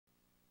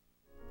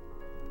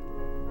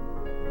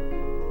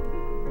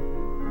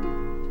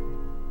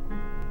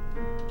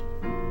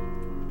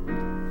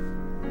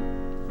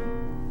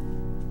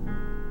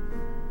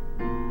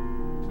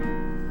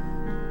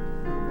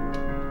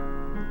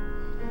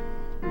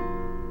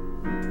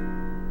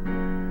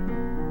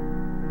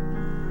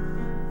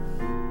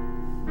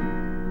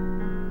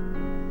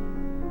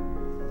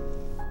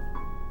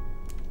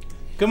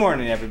Good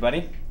morning,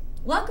 everybody.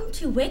 Welcome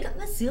to Wake Up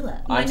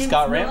Missoula. I'm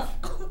Scott Ramp.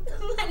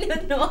 My name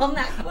is Noelle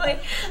McCoy.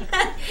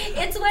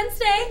 It's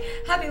Wednesday.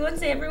 Happy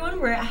Wednesday, everyone.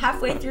 We're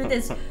halfway through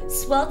this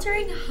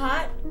sweltering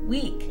hot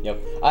week.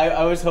 Yep.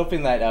 I was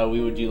hoping that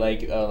we would do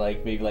maybe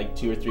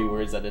 2 or 3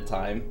 words at a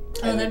time,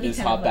 and then just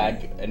hop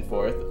back and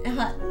forth,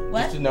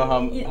 What? just to know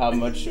how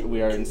much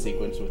we are in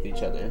sequence with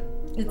each other.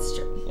 It's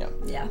true.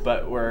 Yeah.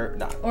 But we're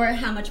not. Or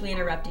how much we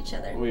interrupt each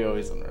other. We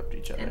always interrupt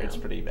each other. It's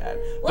pretty bad.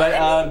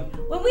 Well,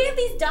 but when we have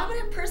these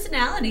dominant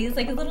personalities,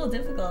 it's a little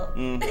difficult.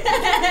 You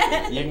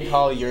can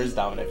call yours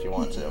dominant if you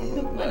want to.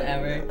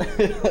 Whatever.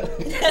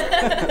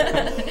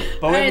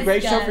 But we have a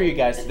great show for you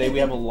guys today. We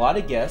have a lot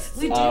of guests.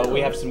 We do.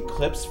 We have some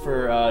clips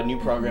for new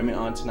programming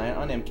on tonight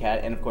on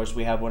MCAT, and of course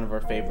we have one of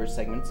our favorite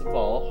segments of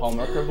all,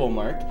 Hallmark of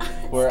Bullmark,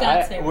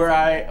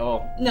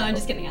 No, I'm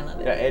just kidding. I love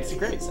it. Yeah, it's a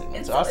great segment.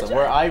 It's so awesome. much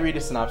Where fun. I read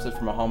a synopsis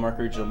from a Hallmark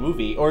original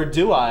movie, or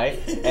do I?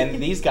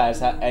 And these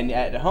guys and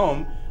at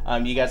home,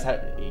 you guys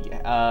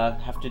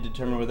have to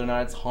determine whether or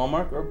not it's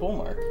Hallmark or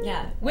Bullmark.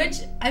 Yeah,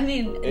 which I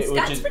mean,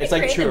 Scott's pretty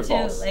like true or creative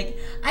false. too.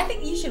 I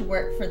think you should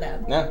work for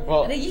them. Yeah,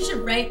 well, I think you should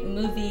write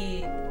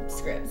movie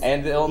scripts.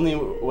 And the only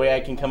way I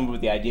can come up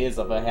with the ideas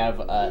if I have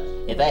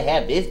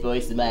this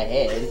voice in my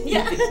head.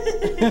 Yeah.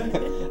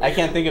 I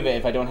can't think of it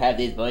if I don't have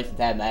this voice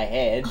inside my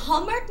head.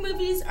 Hallmark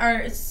movies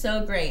are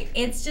so great.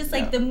 It's just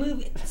the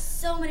movie.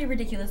 So many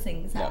ridiculous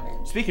things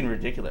happen. Speaking of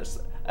ridiculous,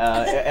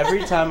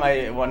 every time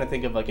I want to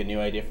think of a new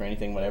idea for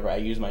anything, whatever, I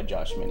use my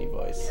Josh Minnie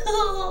voice,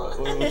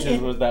 which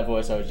was that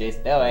voice I was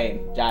just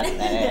doing. Josh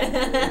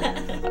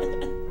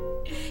Minnie.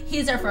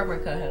 He's our former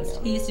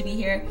co-host. He used to be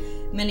here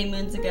many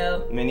moons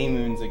ago.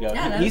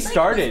 Yeah, he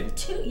started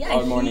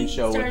our morning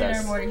show with us. Started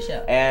our morning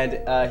show. And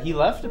he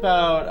left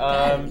about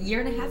a year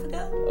and a half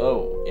ago.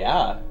 Oh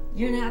yeah.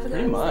 Year and a half ago.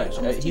 Pretty much.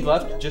 He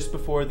left just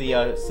before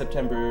the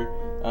September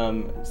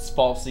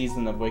fall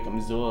season of Wake Up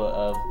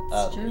Missoula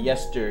of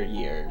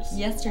yesteryears.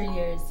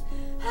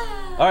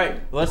 All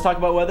right, let's talk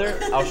about weather.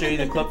 I'll show you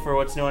the clip for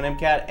what's new on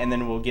MCAT, and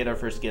then we'll get our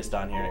first guest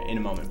on here in a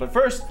moment. But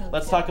first,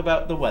 let's talk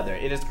about the weather.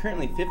 It is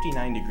currently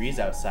 59 degrees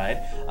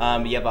outside.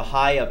 You have a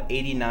high of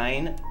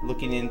 89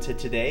 looking into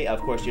today.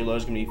 Of course, your low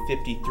is going to be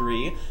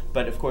 53,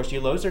 but of course,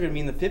 your lows are going to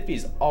be in the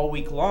 50s all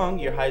week long.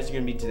 Your highs are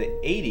going to be to the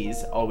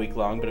 80s all week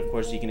long, but of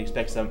course, you can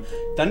expect some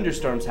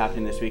thunderstorms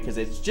happening this week because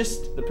it's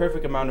just the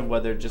perfect amount of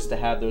weather just to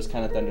have those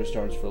kind of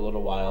thunderstorms for a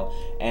little while.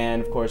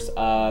 And of course,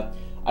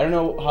 I don't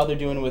know how they're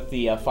doing with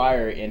the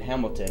fire in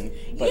Hamilton,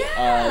 but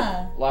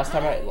last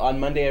time on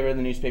Monday I read in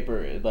the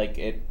newspaper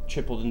it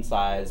tripled in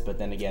size, but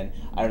then again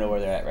I don't know where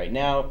they're at right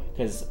now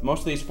because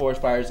most of these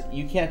forest fires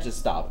you can't just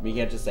stop. You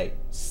can't just say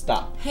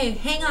stop. Hey,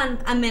 hang on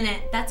a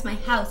minute. That's my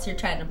house you're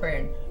trying to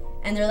burn.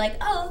 And they're like,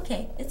 oh,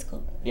 okay, it's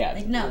cool.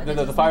 Yeah, no,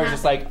 the fire's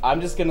just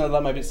I'm just gonna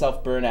let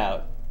myself burn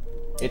out.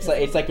 It's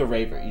like a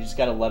raver. You just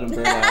gotta let them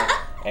burn out.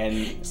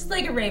 And just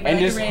like a raver, and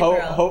just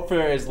hope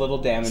for as little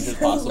damage as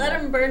possible. Let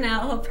them burn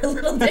out, hope for as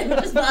little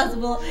damage as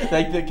possible.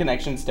 The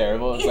connection's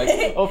terrible. It's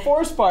a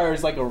forest fire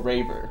is like a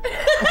raver.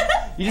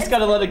 You just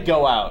gotta let it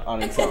go out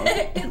on its own.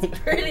 It's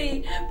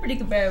pretty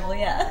comparable,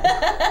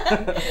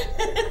 yeah.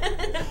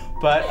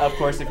 But of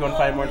course, if you want to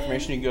find more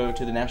information, you can go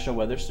to the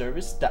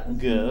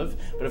nationalweatherservice.gov.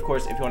 But of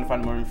course, if you want to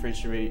find more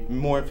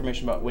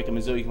information about Wake Up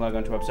Missoula, you can log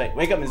on to our website,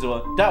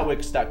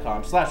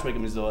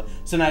 wakeupmissoula.wix.com/wakeupmissoula.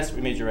 So nice,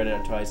 we made you write it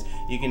out twice.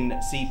 You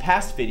can see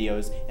past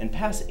videos and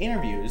past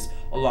interviews,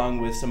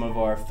 along with some of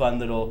our fun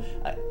little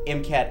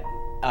MCAT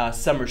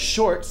summer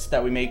shorts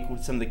that we make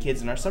with some of the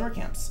kids in our summer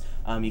camps.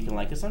 You can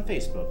like us on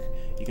Facebook.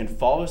 You can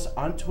follow us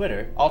on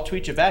Twitter. I'll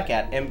tweet you back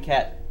at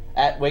MCAT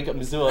at Wake Up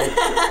Missoula.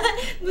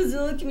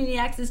 Missoula Community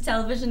Access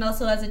Television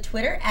also has a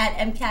Twitter at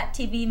MCAT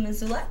TV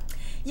Missoula.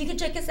 You can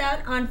check us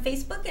out on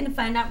Facebook and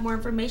find out more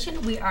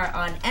information. We are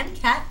on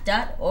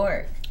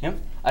MCAT.org. Yep.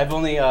 I've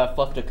only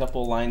fluffed a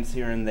couple lines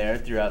here and there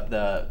throughout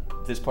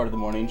this part of the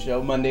morning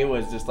show. Monday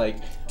was just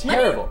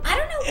terrible. I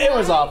don't know why. It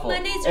was awful.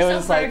 Mondays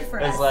are so hard for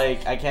us. It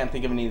was I can't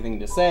think of anything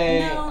to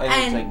say. No,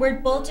 and we're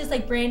both just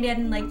brain dead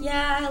and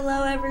yeah,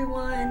 hello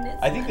everyone.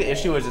 I think the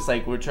issue is just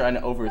we're trying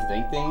to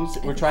overthink things.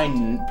 We're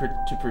trying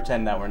to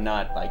pretend that we're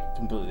not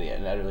completely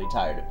and utterly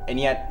tired. And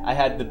yet I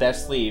had the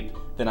best sleep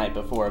the night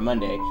before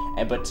Monday,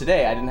 but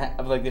today I didn't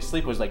have the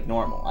sleep was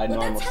normal. I had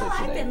normal sleep today. That's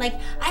how I've been.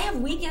 I have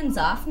weekends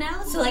off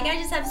now, so I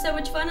just have so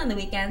much fun on the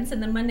weekends,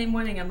 and then Monday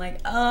morning I'm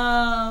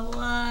oh,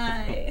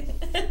 why?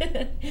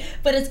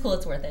 But it's cool,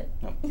 it's worth it.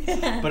 No.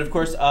 But of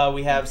course,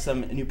 we have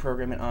some new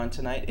programming on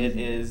tonight. It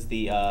is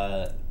the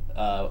just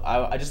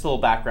a little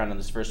background on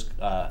this first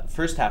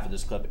half of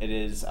this clip. It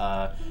is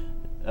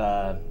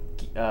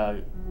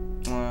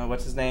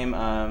what's his name?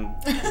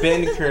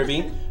 Ben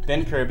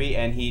Kirby,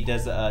 and he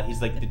does. He's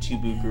the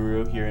tuba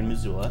guru here in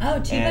Missoula. Oh,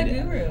 tuba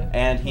guru.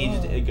 And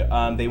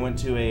they went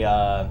to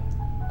a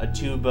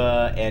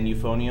tuba and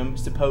euphonium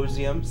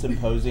symposium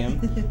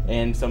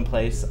in some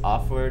place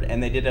offward,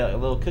 and they did a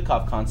little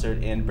cook-off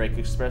concert in Break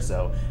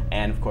Espresso.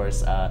 And of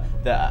course,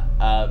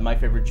 my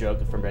favorite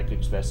joke from Break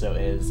Espresso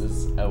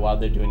is while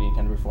they're doing any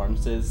kind of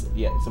performances,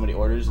 somebody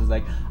orders is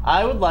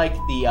I would like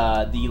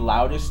the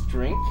loudest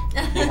drink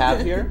you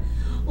have here.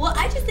 Well,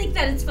 I just think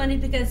that it's funny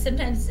because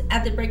sometimes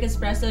at the Break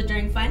Espresso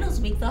during finals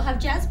week, they'll have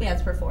jazz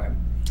bands perform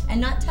and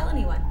not tell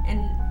anyone.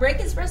 And Break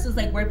Espresso is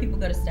like where people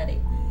go to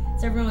study.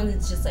 So everyone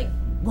is just like,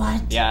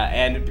 what? Yeah,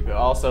 and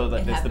also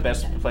it's the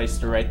best place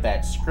to write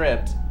that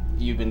script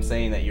you've been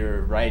saying that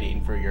you're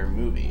writing for your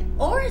movie.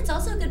 Or it's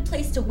also a good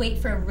place to wait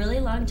for a really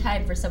long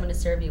time for someone to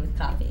serve you with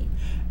coffee.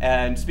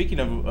 And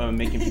speaking of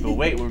making people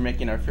wait, we're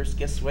making our first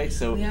guests wait.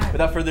 So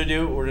without further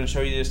ado, we're going to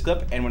show you this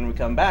clip, and when we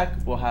come back,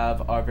 we'll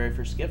have our very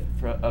first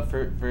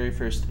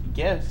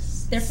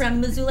guests. They're from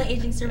Missoula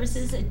Aging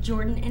Services,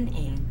 Jordan and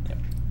Ann. Yep.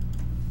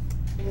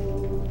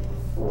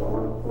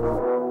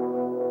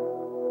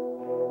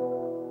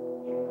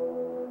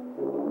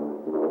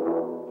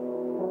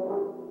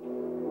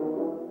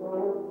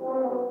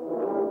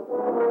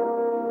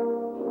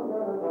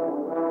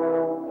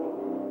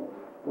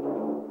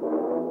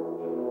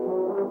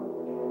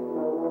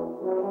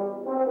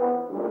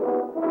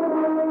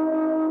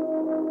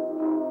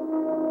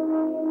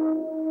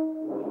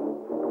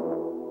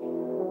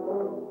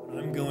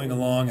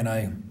 And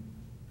I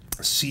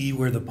see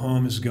where the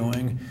poem is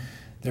going,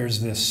 there's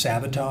this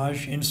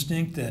sabotage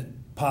instinct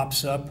that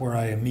pops up where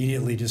I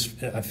immediately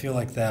I feel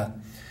like that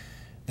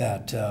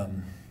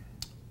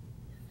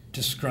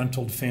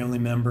disgruntled family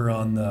member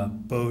on the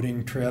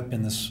boating trip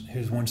and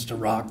who wants to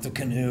rock the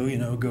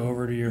canoe, go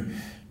over to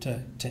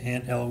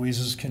Aunt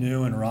Eloise's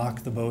canoe and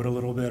rock the boat a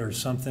little bit or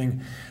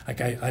something. Like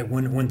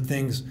when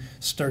things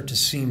start to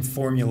seem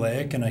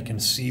formulaic and I can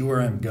see where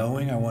I'm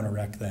going, I want to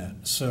wreck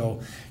that.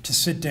 So to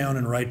sit down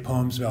and write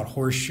poems about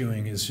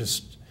horseshoeing is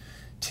just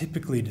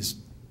typically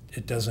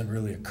it doesn't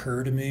really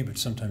occur to me, but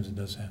sometimes it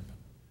does happen.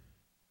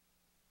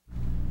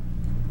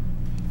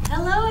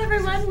 Hello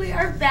everyone, we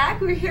are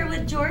back. We're here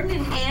with Jordan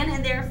and Ann,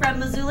 and they're from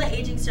Missoula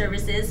Aging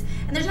Services,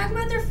 and they're talking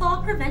about their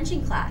fall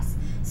prevention class.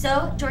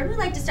 So, Jordan, we'd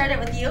like to start out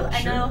with you. Sure.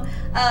 I know,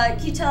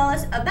 can you tell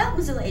us about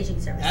Missoula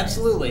Aging Services?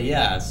 Absolutely,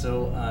 yeah.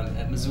 So,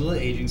 at Missoula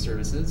Aging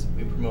Services,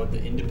 we promote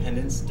the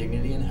independence,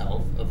 dignity, and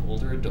health of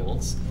older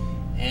adults.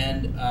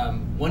 And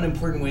one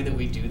important way that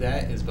we do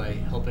that is by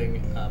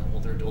helping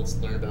older adults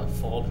learn about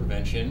fall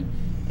prevention.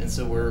 And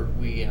so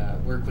we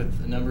work with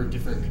a number of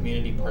different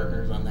community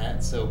partners on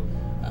that. So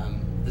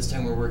this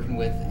time we're working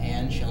with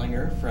Ann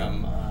Schellinger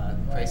from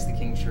Christ the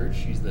King Church.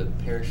 She's the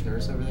parish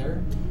nurse over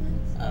there.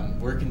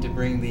 Working to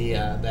bring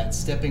that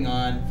Stepping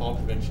On fall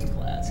prevention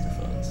class to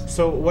folks.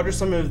 So what are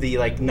some of the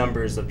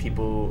numbers of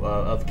people,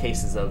 of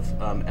cases of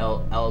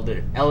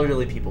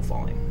elderly people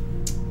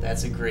falling?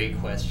 That's a great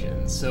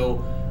question.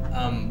 So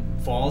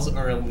falls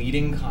are a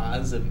leading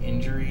cause of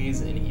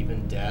injuries and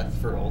even death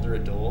for older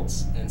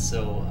adults, and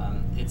so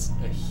it's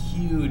a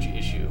huge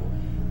issue.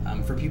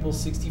 For people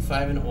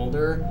 65 and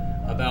older,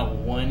 about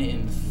 1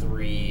 in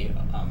 3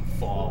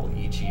 fall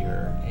each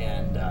year,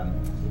 and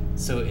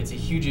so it's a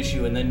huge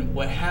issue. And then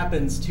what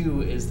happens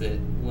too is that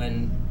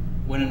when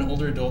an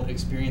older adult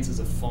experiences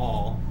a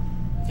fall,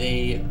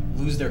 they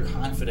lose their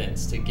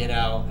confidence to get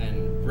out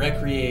and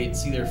recreate,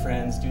 see their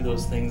friends, do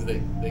those things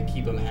that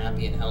keep them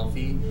happy and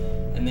healthy,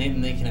 and then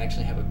they can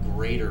actually have a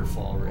greater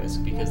fall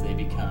risk because they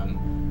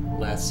become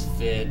less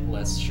fit,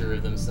 less sure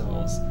of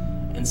themselves.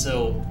 And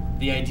so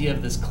the idea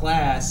of this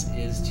class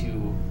is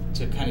to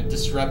kind of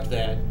disrupt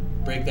that,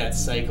 break that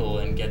cycle,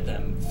 and get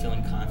them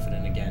feeling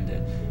confident again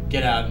to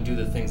get out and do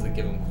the things that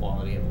give them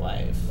quality of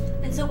life.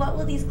 And so what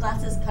will these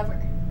classes cover?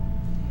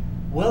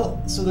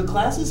 Well, so the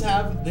classes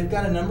they've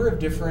got a number of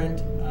different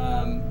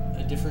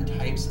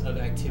types of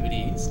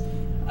activities.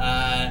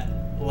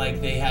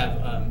 Like they have,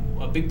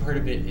 a big part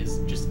of it is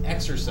just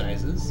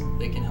exercises.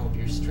 They can help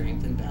your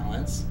strength and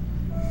balance.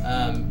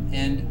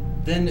 And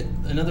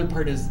then another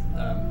part is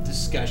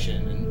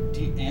discussion.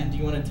 And Ann, do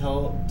you want to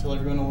tell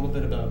everyone a little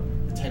bit about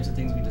the types of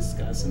things we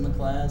discuss in the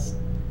class?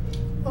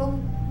 Well,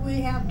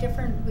 we're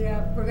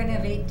going to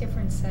have 8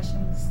 different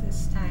sessions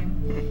this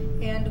time,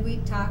 and we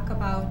talk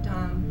about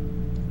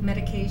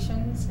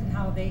medications and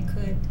how they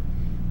could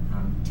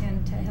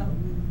tend to help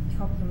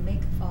you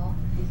make a fall.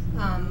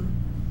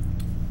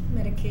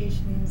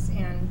 Medications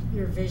and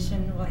your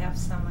vision. We'll have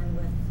someone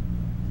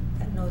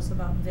that knows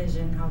about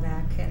vision, how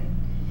that can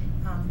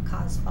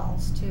cause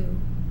falls too.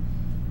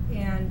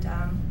 And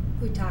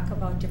we talk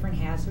about different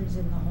hazards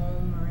in the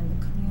home or in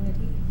the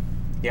community.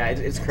 Yeah,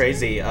 it's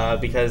crazy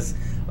because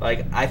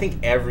I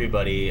think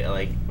everybody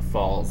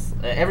falls.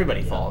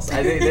 Everybody falls.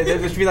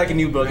 There should be a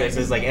new book that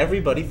says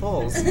everybody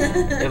falls.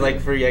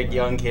 And for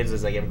young kids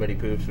it's everybody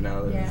poops, but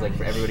now it's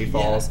for everybody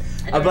falls.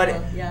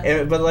 But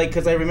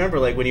because I remember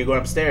when you go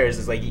upstairs,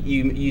 it's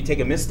you take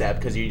a misstep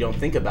because you don't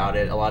think about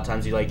it. A lot of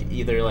times you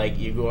either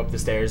you go up the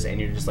stairs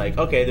and you're just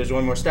okay, there's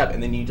one more step,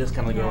 and then you just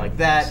kind of go like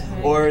that.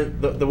 Right. Or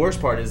the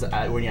worst part is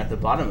when you're at the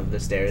bottom of the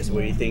stairs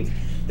where you think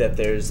that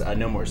there's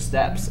no more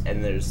steps,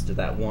 and there's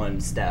that one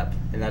step,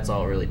 and that's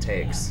all it really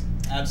takes.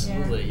 Yeah.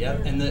 Absolutely,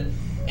 yep.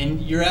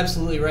 And you're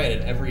absolutely right.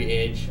 At every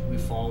age, we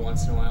fall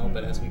once in a while,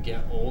 but as we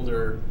get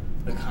older,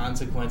 the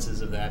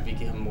consequences of that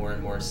become more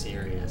and more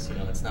serious. You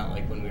know, it's not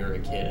like when we were a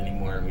kid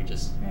anymore and we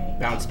just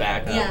bounce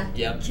back up. Yeah,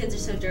 Yep. Kids are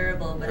so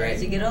durable, but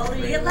as you get older,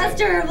 you get less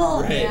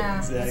durable. Right, Yeah.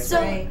 exactly. So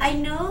I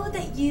know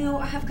that you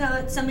have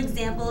got some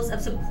examples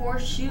of some poor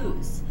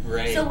shoes.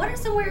 Right. So what are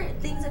some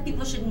things that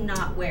people should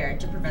not wear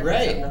to prevent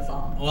them from the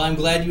fall? Well, I'm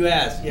glad you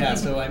asked. Yeah,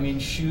 so I mean,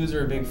 shoes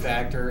are a big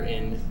factor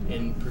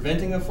in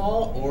preventing a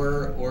fall,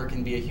 or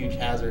can be a huge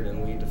hazard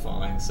and lead to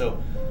falling.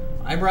 So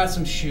I brought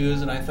some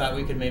shoes, and I thought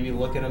we could maybe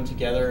look at them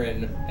together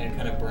and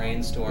kind of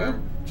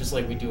brainstorm, just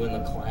like we do in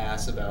the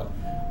class, about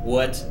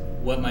what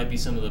might be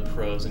some of the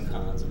pros and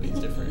cons of these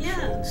different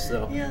shoes.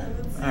 So,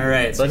 all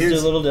right. So let's do a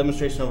little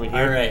demonstration over here.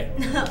 All right.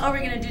 Oh,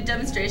 we're gonna do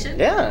demonstration?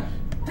 Yeah.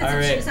 Put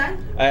some shoes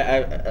on?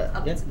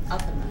 I'll put them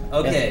on.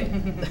 Okay.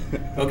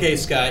 Okay,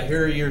 Scott.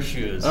 Here are your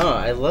shoes. Oh,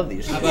 I love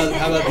these shoes. How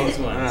about these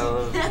ones? I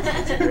love them.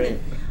 That's great.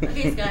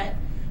 Okay, Scott,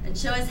 and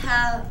show us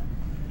how.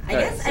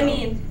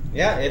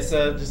 Yeah, it's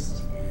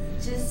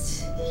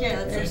just here.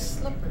 Let's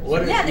see.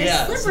 Slippers.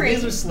 They're So slippery.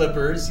 these are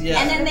slippers.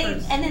 Yeah.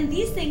 And then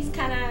these things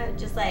kind of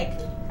just like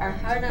are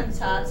hard on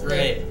top, so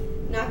they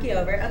knock you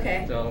over.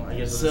 Okay. So I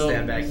guess we'll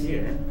stand back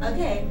here.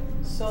 Okay.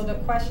 So the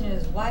question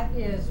is, what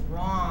is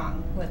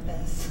wrong with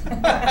this?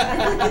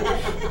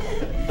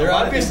 They're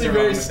obviously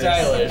very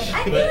stylish.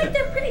 I feel like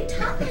they're pretty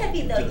top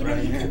heavy though. You know,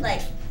 you could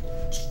like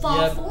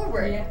fall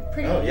forward.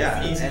 Pretty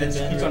easy. And it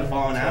keeps on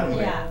falling out of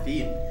my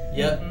feet.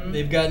 Yep,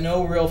 they've got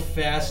no real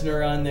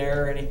fastener on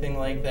there or anything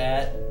like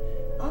that.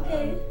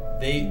 Okay.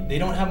 They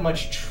don't have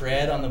much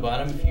tread on the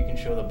bottom, if you can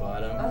show the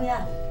bottom. Oh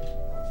yeah.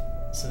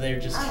 So they're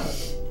just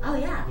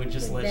would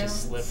just let you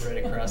slip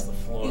right across the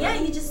floor. Yeah,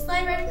 you just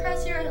slide right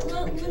across your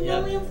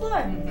linoleum floor.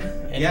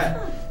 And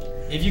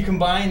if you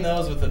combine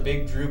those with a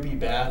big droopy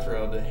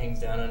bathrobe that hangs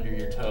down under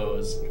your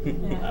toes,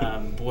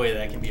 boy,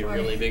 that can be a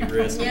really big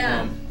risk.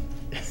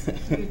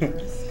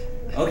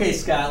 Okay,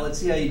 Scott, let's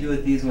see how you do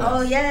with these ones.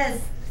 Oh yes.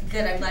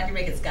 Good, I'm glad you're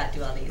making Scott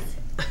do all these.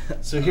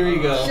 So here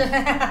you go.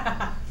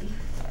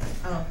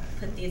 Oh,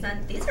 put these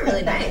on. These are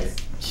really nice.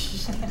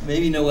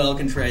 Maybe Noelle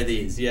can try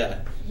these, You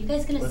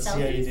guys gonna let's sell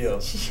see these? How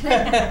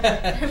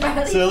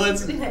you do. So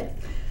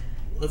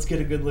let's get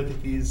a good look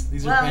at these.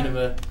 These are kind of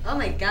a... Oh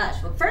my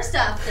gosh. Well, first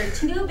off, they're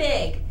too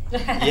big.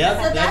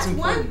 Yep, so that's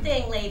important. one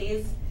thing,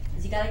 ladies,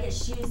 is you gotta get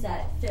shoes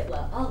that fit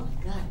well. Oh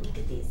my god, look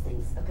at these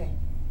things. Okay.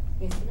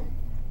 You guys see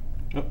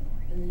that? Yep.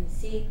 And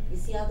then you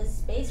see all this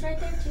space right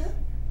there too?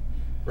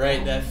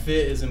 Right, that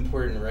fit is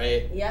important,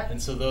 right? Yep.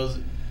 And so those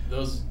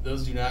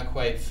do not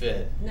quite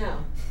fit. No.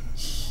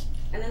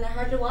 And then they're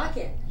hard to walk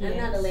in. I'm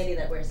not a lady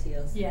that wears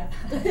heels. Yeah.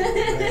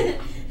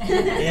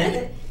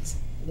 And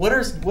what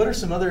are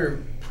some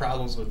other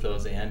problems with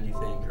those, Anne, do you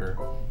think? Or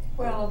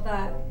Well,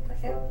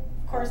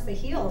 of course, the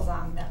heels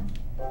on them.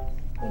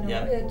 You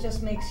know, it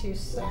just makes you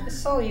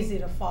so easy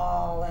to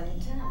fall, and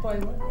boy,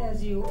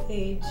 as you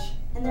age.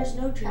 And there's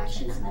no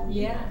traction on them.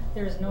 Yeah,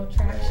 there's no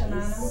traction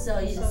on them. So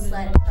you just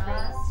slide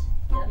across.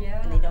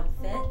 Yeah. And they don't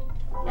fit.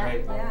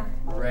 Right. Yeah.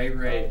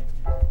 Right.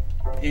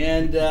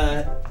 And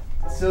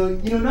so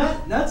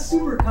not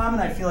super common,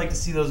 I feel like, to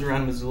see those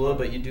around Missoula,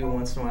 but you do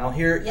once in a while.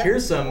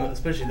 Here's some,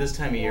 especially this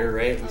time of year,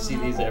 right? We see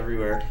these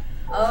everywhere.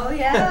 Oh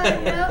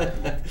yeah.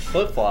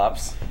 Flip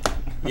flops.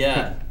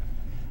 Yeah.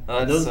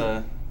 Those.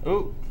 All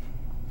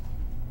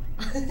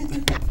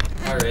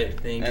right,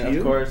 thank you. And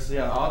of course,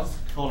 I'll just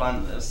hold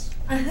on to this.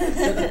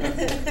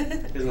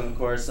 Because of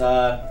course,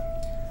 I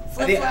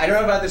don't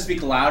know if I have to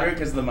speak louder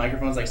because the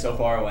microphone's like so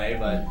far away,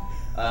 but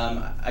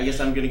I guess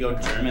I'm gonna go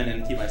German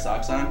and keep my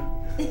socks on.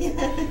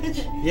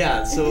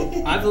 Yeah, so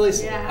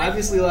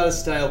obviously a lot of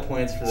style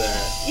points for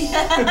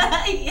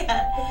that.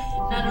 Yeah.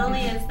 Not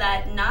only is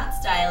that not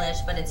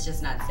stylish, but it's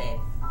just not safe.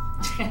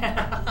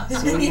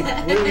 So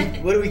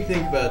what do we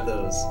think about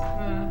those?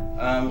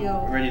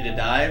 Ready to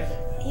dive?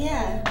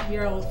 Yeah.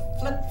 You'll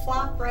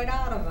flip-flop right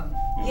out of them.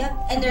 Yep.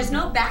 And there's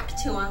no back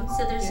to them,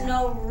 so there's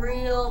no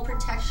real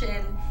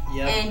protection.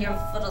 Yep. And your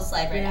foot will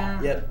slide right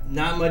out. Yep,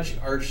 not much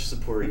arch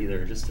support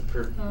either. Just a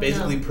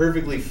basically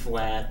perfectly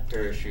flat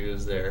pair of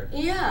shoes there.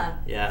 Yeah.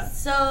 Yeah.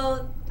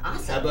 So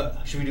awesome.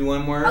 Should we do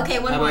one more? Okay,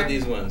 one more. How about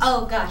these ones?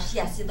 Oh gosh,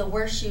 yes, the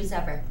worst shoes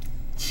ever.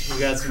 We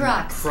got some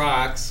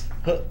Crocs.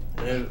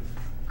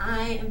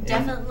 I am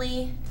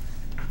definitely.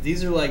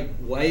 These are like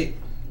white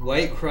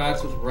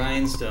Crocs with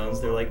rhinestones.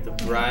 They're like the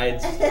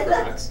bride's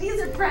Crocs. These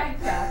are bride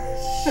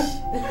Crocs.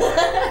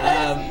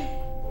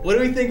 What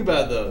do we think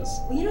about those?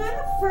 Well, I'm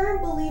a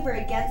firm believer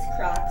against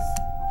Crocs.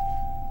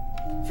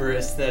 For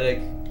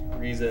aesthetic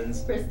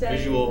reasons.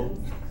 Visual.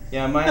 Reasons.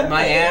 Yeah,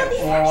 my aunt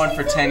wore one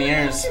for 10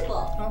 years. She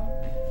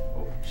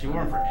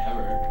wore them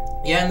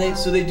forever. Yeah, and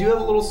they do have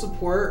a little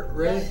support,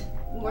 right?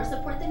 More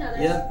support than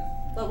others. Yep.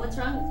 But what's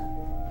wrong with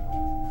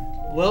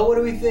them? Well, what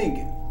do we think?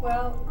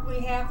 Well, we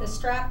have the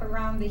strap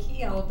around the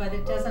heel, but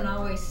it doesn't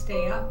always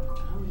stay up.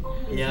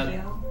 Yeah.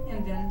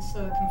 And then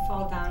so it can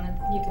fall down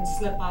and you can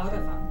slip out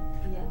of them.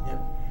 Yeah.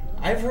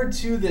 I've heard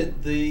too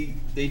that they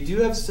do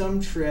have some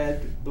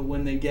tread, but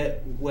when they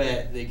get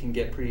wet, they can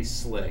get pretty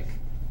slick.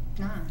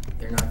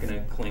 They're not going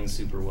to cling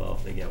super well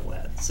if they get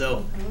wet.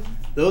 So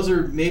those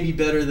are maybe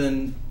better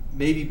than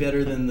maybe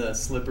better than the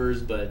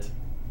slippers, but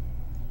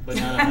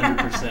not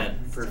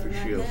 100% perfect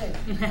shoe.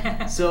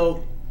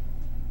 So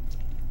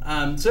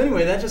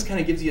anyway, that just kind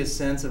of gives you a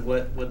sense of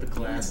what the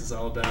class is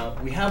all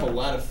about. We have a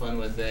lot of fun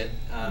with it.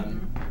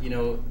 You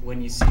know,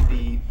 when you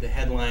see the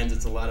headlines,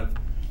 it's a lot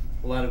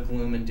of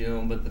gloom and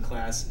doom, but the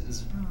class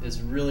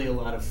is really a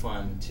lot of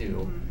fun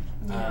too.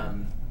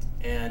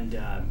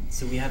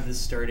 So we have this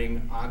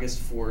starting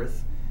August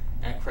 4th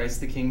at Christ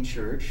the King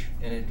Church,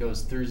 and it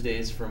goes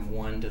Thursdays from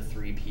 1 to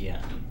 3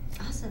 p.m.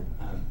 Awesome.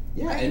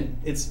 And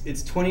it's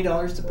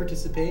 $20 to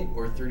participate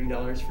or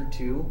 $30 for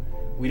two.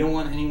 We don't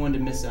want anyone to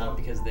miss out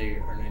because they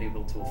are not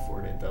able to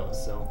afford it, though.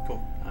 So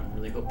cool. I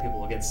really hope people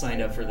will get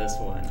signed up for this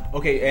one.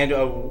 Okay, and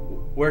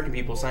where can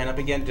people sign up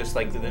again? Just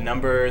like the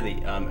number,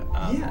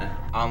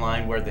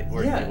 online, where can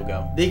people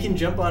go? They can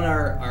jump on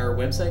our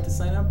website to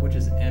sign up, which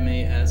is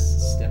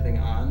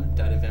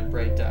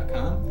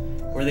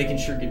massteppingon.eventbrite.com, or they can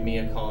sure give me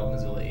a call at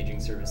Missoula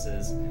Aging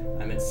Services.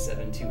 I'm at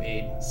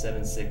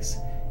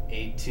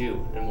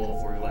 728-7682, and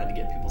we're glad to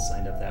get people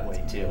signed up that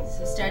way too.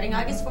 So starting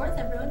August 4th,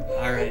 everyone.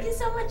 All right. Thank you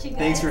so much, you guys.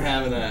 Thanks for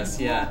having us.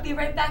 Yeah. We'll be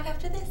right back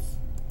after this.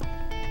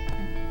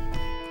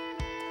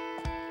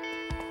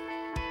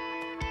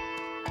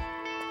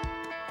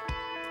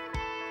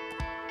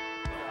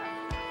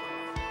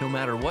 No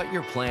matter what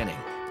you're planning,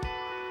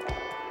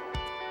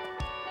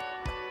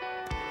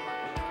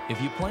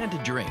 if you plan to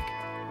drink,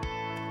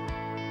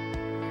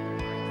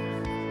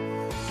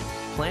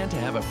 plan to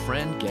have a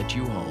friend get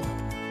you home,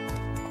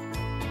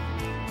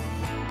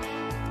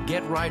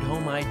 get ride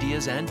home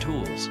ideas and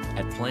tools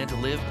at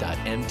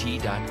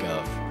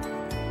plantolive.mt.gov.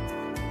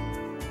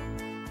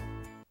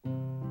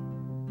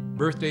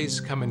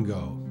 Birthdays come and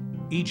go,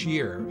 each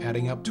year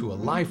adding up to a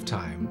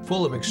lifetime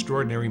full of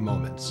extraordinary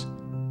moments.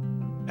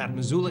 At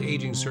Missoula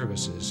Aging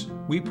Services,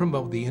 we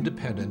promote the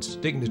independence,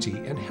 dignity,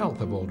 and health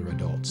of older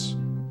adults.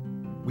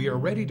 We are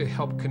ready to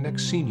help connect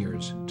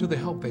seniors to the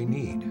help they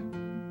need.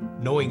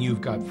 Knowing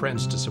you've got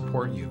friends to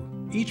support you,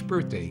 each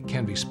birthday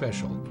can be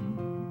special.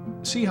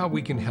 See how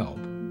we can help.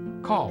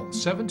 Call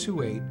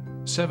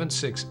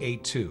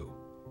 728-7682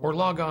 or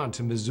log on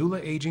to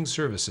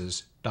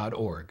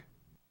MissoulaAgingServices.org.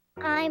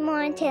 I'm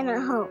Montana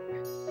Hope.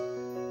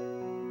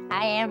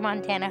 I am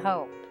Montana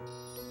Hope.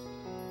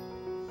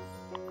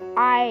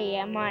 I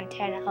am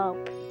Montana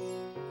Hope.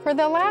 For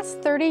the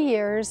last 30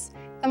 years,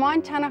 the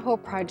Montana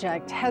Hope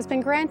Project has been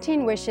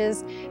granting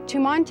wishes to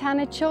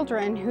Montana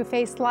children who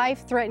face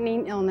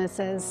life-threatening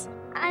illnesses.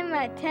 I'm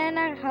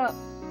Montana Hope.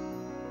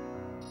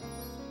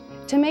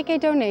 To make a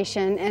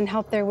donation and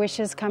help their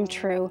wishes come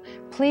true,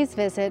 please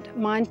visit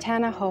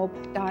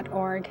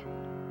montanahope.org.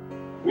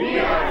 We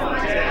are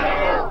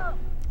Montana Hope!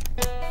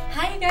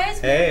 Hi, you guys.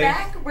 We're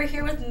back. We're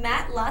here with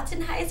Matt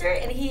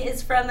Lautzenheiser, and he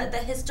is from the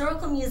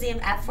Historical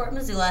Museum at Fort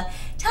Missoula,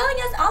 telling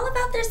us all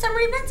about their summer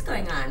events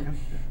going on.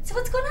 So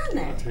what's going on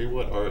there? I'll tell you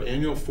what, our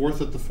annual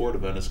 4th at the Fort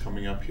event is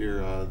coming up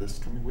here this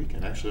coming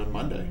weekend, actually on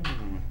Monday.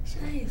 So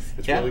nice.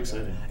 It's really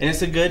exciting. And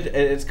it's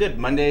good.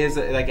 Monday is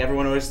like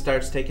everyone always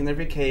starts taking their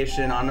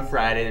vacation on a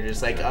Friday. They're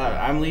just like, oh,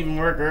 I'm leaving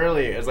work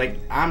early. It's like,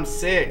 I'm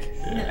sick.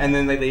 Yeah. And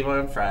then they leave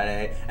on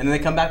Friday. And then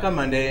they come back on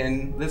Monday,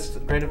 and this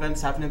great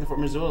event's happening at the Fort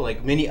Missoula,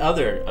 like many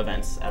other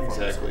events at Fort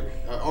Missoula.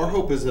 Our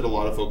hope is that a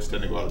lot of folks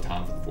tend to go out of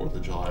town for the 4th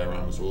of July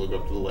around Missoula, go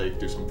up to the lake,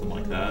 do something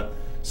like that.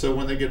 So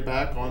when they get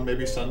back on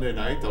maybe Sunday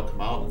night, they'll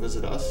come out and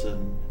visit us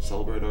and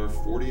celebrate our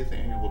 40th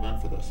annual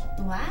event for this.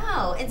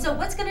 Wow. And so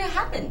what's going to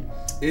happen?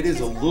 It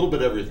is a little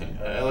bit everything.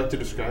 I like to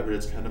describe it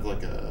as kind of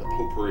like a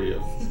potpourri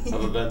of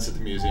events at the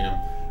museum.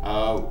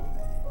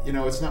 You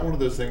know, it's not one of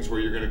those things where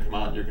you're going to come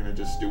out and you're going to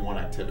just do one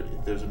activity.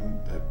 There's a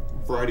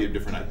variety of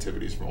different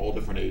activities from all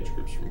different age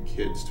groups, from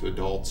kids to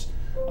adults.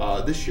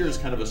 This year is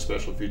kind of a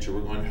special feature.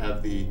 We're going to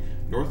have the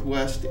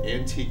Northwest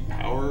Antique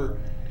Power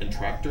and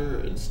Tractor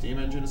and Steam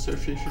Engine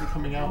Association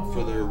coming out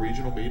for their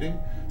regional meeting.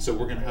 So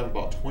we're going to have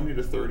about 20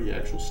 to 30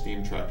 actual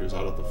steam tractors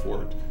out at the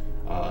fort.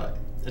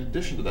 In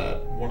addition to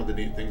that, one of the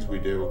neat things we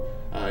do,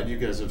 you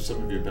guys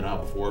some of you have been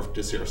out before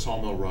to see our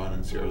sawmill run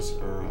and see our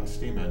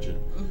steam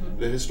engine.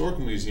 The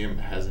Historical Museum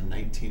has a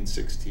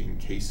 1916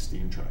 Case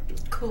steam tractor.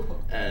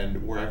 Cool.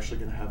 And we're actually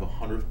going to have a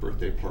 100th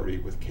birthday party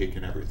with cake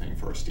and everything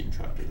for our steam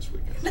tractor this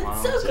weekend.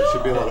 That's so cool. It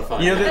should be a lot of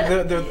fun. You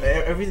know,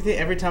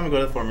 every time we go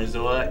to the Fort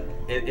Missoula,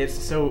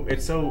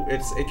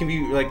 it can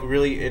be like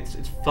really it's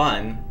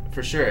fun.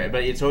 For sure,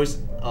 but it's always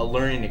a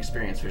learning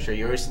experience for sure.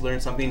 You always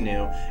learn something new.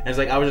 And it's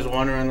like I was just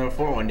wandering around the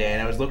fort one day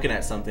and I was looking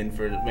at something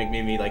for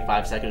maybe like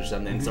 5 seconds or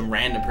something, and some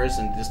random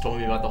person just told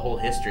me about the whole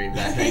history of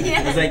that thing.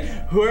 I was like,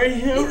 who are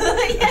you?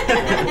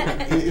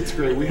 It's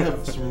great. We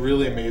have some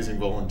really amazing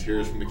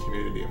volunteers from the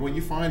community. And what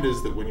you find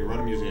is that when you run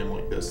a museum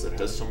like this that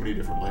has so many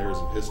different layers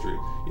of history,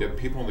 you have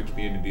people in the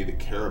community that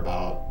care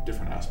about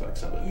different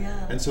aspects of it.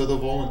 Yeah. And so they'll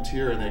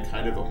volunteer and they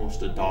kind of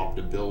almost adopt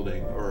a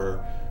building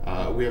or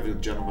We have a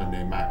gentleman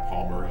named Matt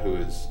Palmer who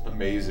is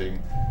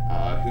amazing,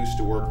 who used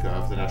to work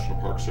for the National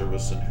Park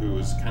Service and who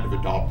has kind of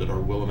adopted our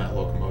Willamette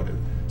locomotive.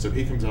 So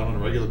he comes out on a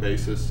regular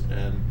basis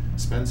and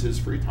spends his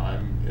free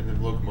time in the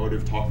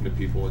locomotive talking to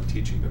people and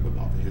teaching them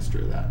about the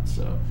history of that.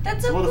 So that's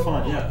it's a lot of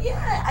fun.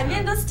 Yeah, I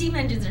mean, those steam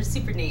engines are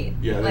super neat.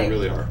 Yeah, they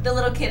really are. The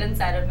little kid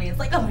inside of me is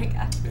like, oh my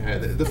god. Yeah,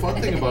 the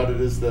fun thing about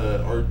it is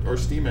our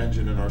steam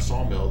engine and our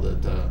sawmill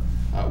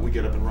that we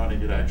get up and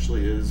running. It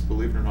actually is,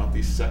 believe it or not,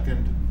 the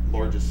second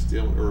largest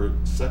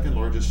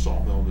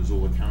sawmill in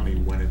Missoula County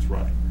when it's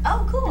running.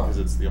 Oh, cool. Because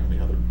it's the only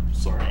other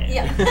sawmill.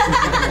 Yeah.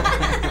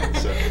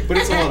 But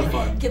it's a lot of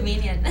fun.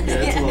 Convenient. Yeah,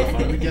 it's a lot of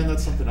fun. And again,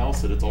 that's something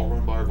else that it's all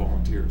run by our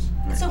volunteers.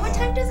 So what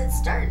time does it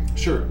start?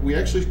 Sure. We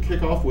actually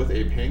kick off with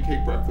a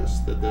pancake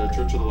breakfast that the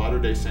Church of the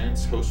Latter-day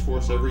Saints hosts for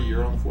us every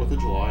year on the 4th of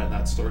July, and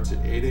that starts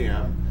at 8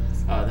 a.m.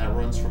 That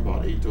runs from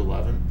about 8 to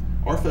 11.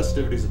 Our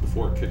festivities at the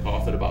fort kick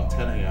off at about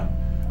 10 a.m.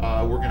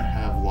 We're going to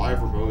have live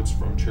remotes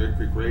from Cherry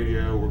Creek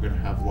Radio. We're going to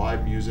have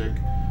live music.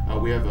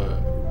 We have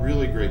a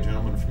really great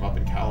gentleman from up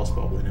in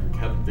Kalispell by the name of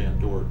Kevin Van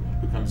Dort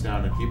who comes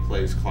down and he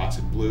plays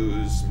classic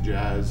blues and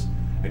jazz,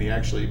 and he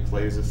actually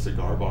plays a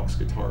cigar box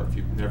guitar. If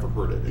you've never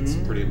heard it, it's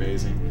pretty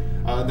amazing.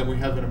 And then we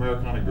have an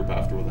Americana group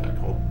after that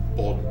called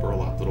Bald and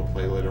Burlap that'll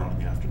play later on in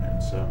the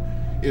afternoon. So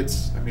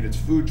it's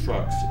food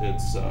trucks,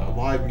 it's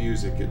live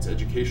music, it's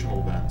educational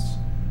events.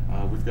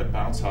 We've got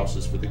bounce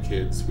houses for the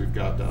kids. We've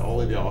got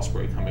Ollie the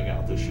Osprey coming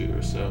out this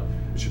year, so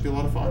it should be a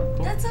lot of fun.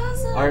 Cool. That's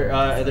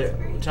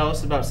awesome. Tell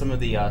us about some of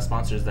the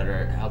sponsors that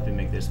are helping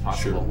make this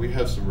possible. Sure, we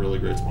have some really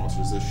great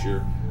sponsors this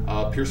year.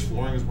 Pierce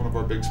Flooring is one of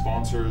our big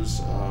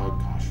sponsors.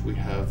 We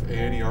have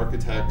A&E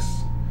Architects,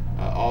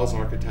 Oz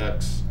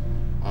Architects,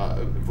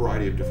 a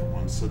variety of different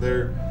ones. So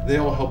they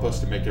all help us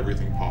to make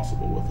everything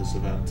possible with this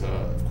event.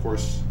 Of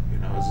course,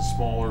 as a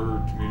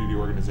smaller community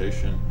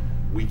organization,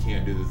 we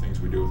can't do the things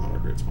we do without our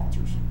great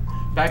sponsors.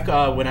 Back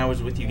when I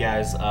was with you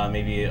guys,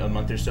 maybe a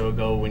month or so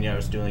ago, when I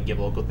was doing the Give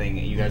Local thing,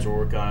 you guys were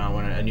working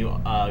on a new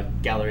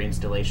gallery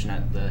installation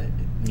at the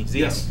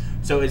museum. Yes.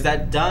 So is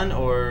that done,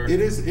 or? It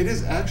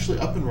is actually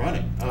up and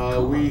running.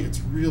 Cool. It's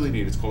really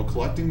neat. It's called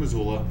Collecting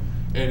Missoula,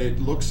 and it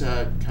looks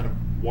at kind of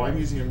why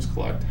museums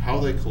collect, how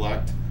they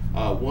collect,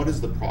 what is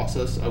the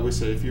process. I would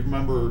say, if you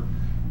remember,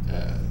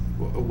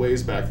 a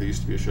ways back, there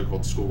used to be a show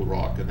called School of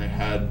Rock, and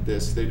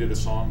they did a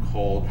song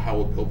called How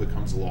a Bill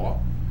Becomes a Law.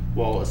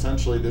 Well,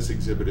 essentially this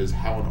exhibit is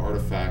how an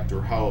artifact or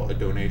how a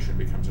donation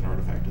becomes an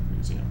artifact at the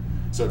museum.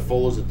 So it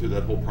follows it through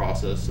that whole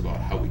process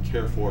about how we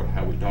care for it,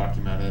 how we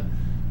document it.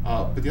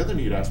 But the other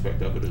neat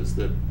aspect of it is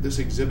that this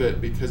exhibit,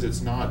 because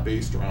it's not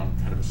based around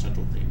kind of a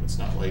central theme, it's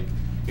not like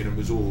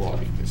Missoula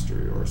logging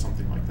history or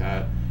something like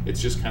that.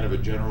 It's just kind of a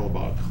general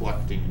about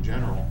collecting in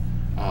general.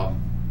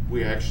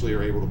 We actually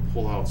are able to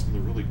pull out some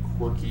of the really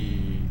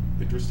quirky,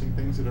 interesting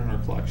things that are in our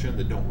collection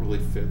that don't really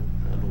fit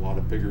in a lot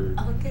of bigger,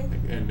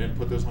 and then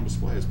put those on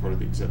display as part of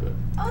the exhibit.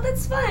 Oh,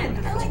 that's fun.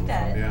 I like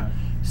that. Yeah.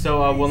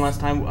 So one last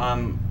time,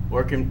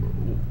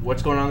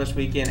 what's going on this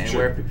weekend, and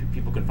Sure. where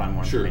people can find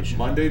more information?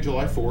 Monday,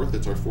 July 4th,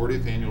 it's our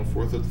 40th annual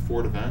 4th of the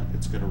Fort event.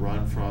 It's going to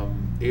run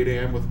from 8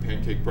 a.m. with a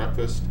pancake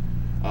breakfast.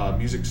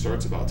 Music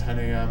starts about 10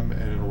 a.m.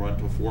 and it'll run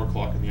till 4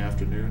 o'clock in the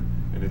afternoon,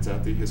 and it's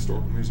at the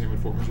Historical Museum in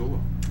Fort Missoula.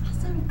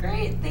 Awesome,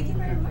 great. Thank you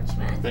very much,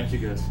 Matt. Thank you,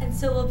 guys. And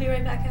so we'll be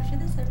right back after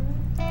this, everyone.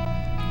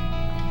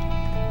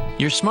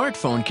 Your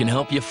smartphone can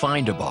help you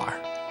find a bar,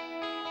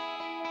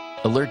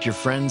 alert your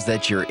friends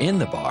that you're in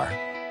the bar,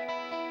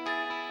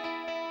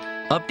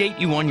 update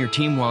you on your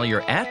team while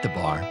you're at the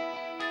bar,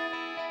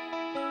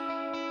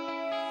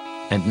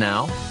 and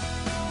now,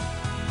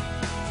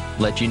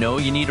 let you know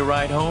you need a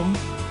ride home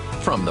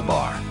from the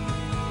bar.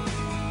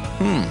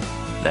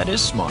 That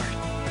is smart.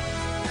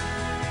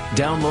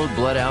 Download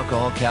blood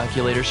alcohol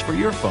calculators for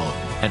your phone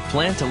at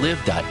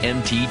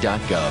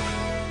plantolive.mt.gov.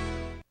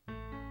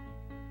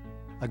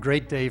 A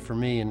great day for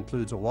me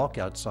includes a walk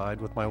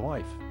outside with my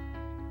wife.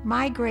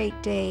 My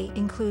great day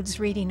includes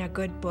reading a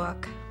good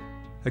book.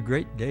 A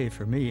great day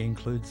for me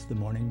includes the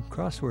morning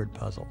crossword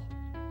puzzle.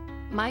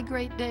 My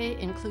great day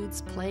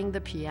includes playing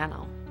the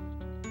piano.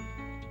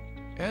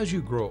 As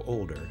you grow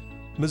older,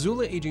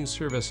 Missoula Aging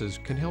Services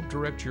can help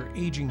direct your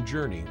aging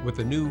journey with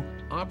a new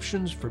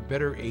Options for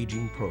Better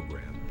Aging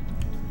program.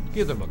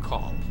 Give them a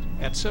call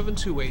at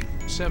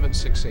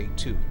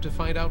 728-7682 to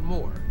find out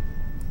more.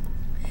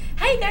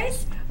 Hi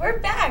guys, we're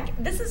back.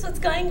 This is what's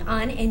going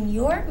on in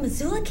your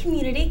Missoula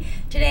community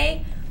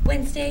today,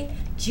 Wednesday,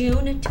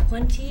 June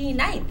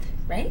 29th,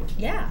 right?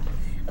 Yeah.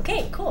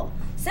 Okay, cool.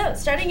 So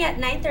starting at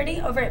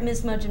 9:30 over at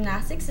Ms. Mo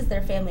Gymnastics is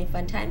their family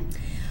fun time.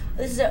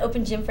 This is an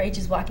open gym for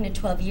ages walking to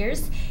 12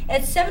 years.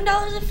 It's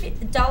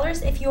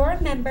 $7 if you're a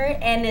member,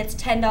 and it's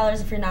 $10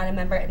 if you're not a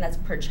member, and that's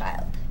per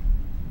child.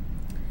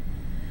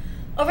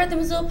 Over at the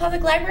Missoula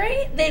Public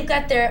Library, they've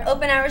got their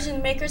open hours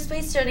in the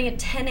Makerspace starting at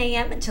 10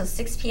 a.m. until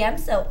 6 p.m.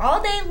 So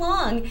all day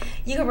long,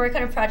 you can work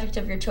on a project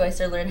of your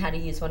choice or learn how to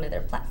use one of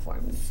their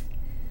platforms.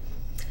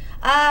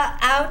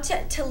 Out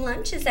to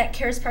lunch is at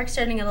Calves Park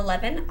starting at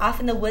 11. Off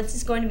in the Woods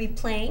is going to be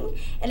playing.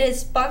 It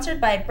is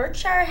sponsored by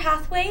Berkshire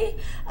Hathaway,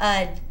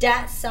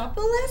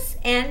 Datsopoulos,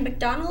 and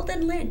McDonald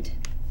and Lind.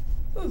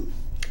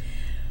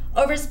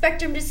 Over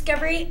Spectrum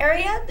Discovery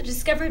area, the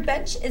Discovery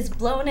Bench is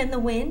blowing in the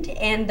wind,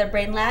 and the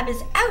Brain Lab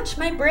is, ouch,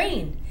 my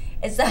brain.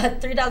 It's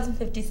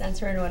 $3.50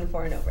 for anyone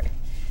 4 and over.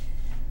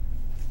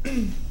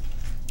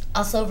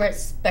 Also over at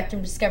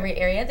Spectrum Discovery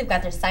area, they've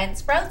got their Science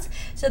Sprouts.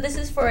 So this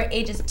is for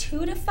ages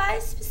 2 to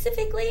 5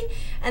 specifically,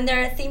 and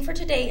their theme for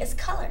today is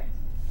color.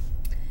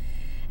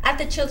 At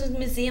the Children's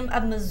Museum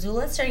of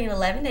Missoula, starting at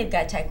 11, they've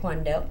got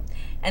Taekwondo.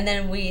 And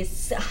then we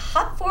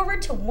hop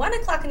forward to 1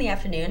 o'clock in the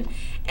afternoon,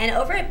 and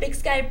over at Big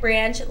Sky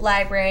Branch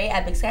Library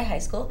at Big Sky High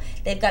School,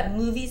 they've got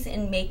movies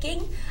in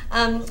making.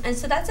 And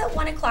so that's at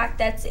 1 o'clock.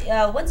 That's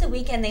once a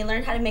week, and they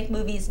learn how to make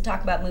movies and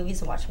talk about movies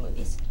and watch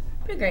movies.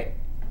 Pretty great.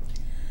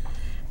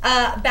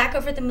 Back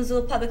over at the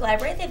Missoula Public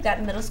Library, they've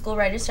got middle school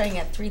writers starting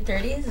at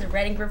 3:30. This is a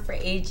writing group for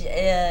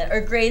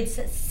grades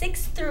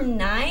 6 through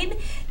 9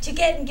 to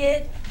get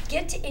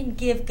and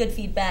give good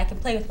feedback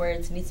and play with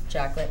words and eat some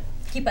chocolate.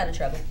 Keep out of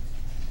trouble.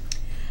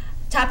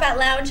 Top Hat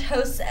Lounge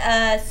hosts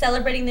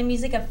Celebrating the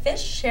Music of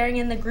Fish, sharing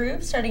in the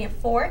groove, starting at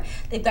 4.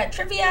 They've got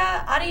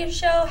trivia, audio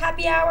show,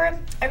 happy hour,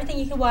 everything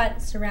you can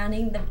want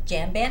surrounding the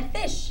jam band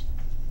Fish.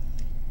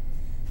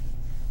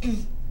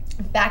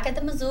 Back at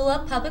the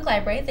Missoula Public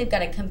Library, they've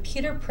got a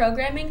computer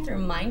programming through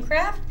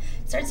Minecraft.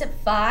 It starts at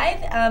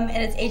 5, and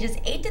it's ages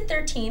 8 to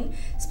 13.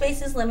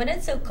 Space is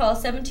limited, so call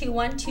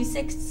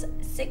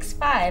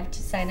 721-2665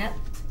 to sign up.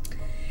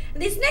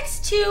 These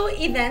next 2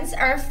 events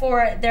are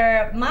for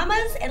their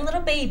mamas and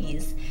little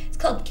babies. It's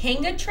called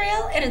Kanga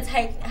Trail, and it's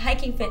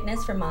hiking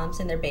fitness for moms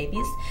and their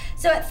babies.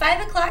 So at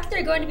 5 o'clock,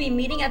 they're going to be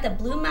meeting at the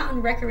Blue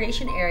Mountain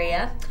Recreation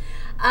Area.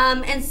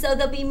 And so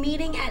they'll be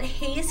meeting at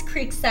Hayes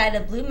Creek side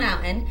of Blue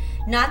Mountain,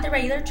 not the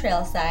regular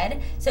trail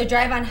side. So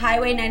drive on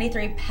Highway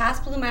 93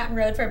 past Blue Mountain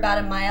Road for about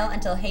a mile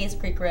until Hayes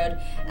Creek Road,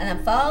 and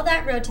then follow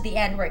that road to the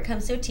end where it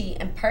comes to a T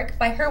and park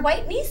by her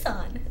white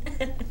Nissan.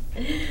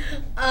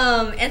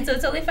 And so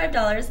it's only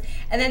 $5.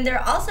 And then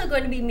they're also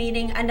going to be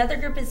meeting, another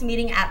group is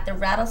meeting at the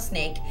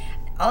Rattlesnake,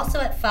 also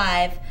at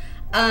 5.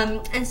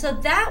 And so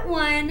that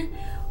one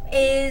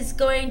is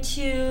going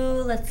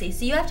to, let's see,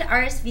 so you have to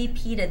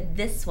RSVP to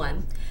this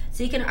one.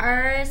 So you can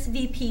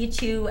RSVP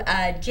to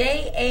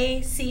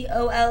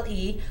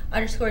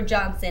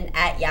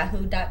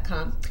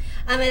JACOLE_Johnson@yahoo.com.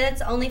 And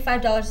that's only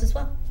 $5 as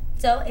well.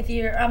 So if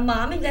you're a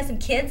mom and you got some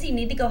kids, you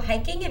need to go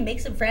hiking and make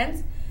some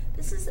friends,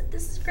 this is a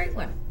great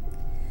one.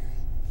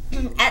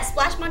 At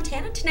Splash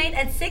Montana tonight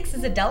at 6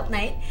 is adult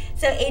night.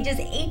 So ages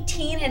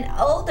 18 and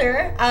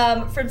older,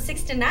 from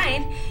 6 to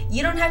 9,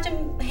 you don't have to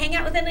hang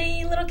out with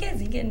any little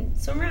kids. You can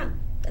swim around.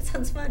 That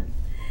sounds fun.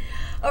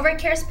 Over at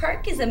Calves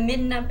Park is a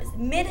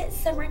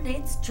Midsummer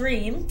Night's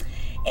Dream.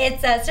 It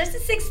starts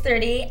at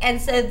 6:30, and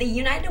so the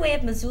United Way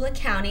of Missoula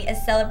County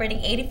is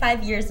celebrating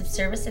 85 years of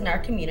service in our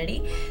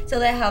community. So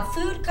they have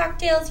food,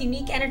 cocktails,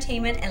 unique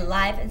entertainment, and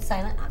live and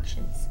silent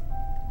auctions.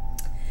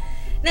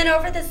 Then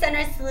over at the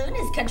Sunrise Saloon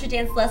is country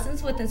dance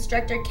lessons with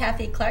instructor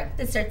Kathy Clark.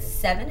 That starts at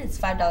 7. It's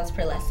 $5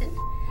 per lesson.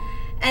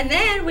 And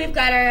then we've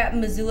got our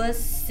Missoula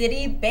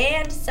City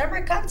Band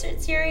Summer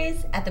Concert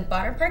Series at the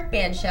Bonner Park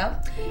Band Show.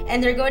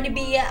 And they're going to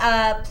be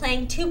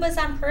playing tubas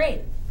on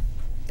parade.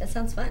 That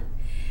sounds fun.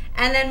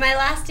 And then my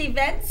last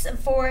events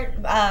for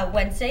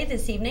Wednesday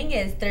this evening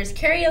is there's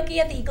karaoke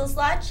at the Eagles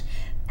Lodge,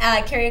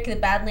 karaoke at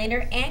the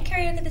Badlander, and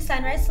karaoke at the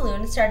Sunrise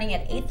Saloon starting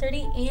at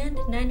 8:30 and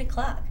 9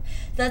 o'clock.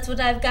 So that's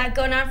what I've got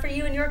going on for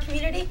you in your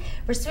community.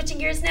 We're switching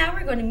gears now.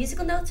 We're going to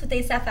musical notes with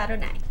Asaph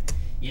Adonai.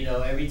 You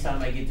know, every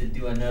time I get to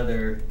do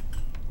another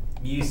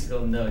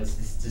musical notes,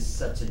 it's just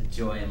such a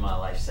joy in my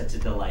life, such a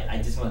delight.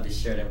 I just wanted to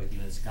share that with you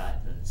and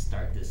Scott to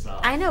start this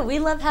off. I know, we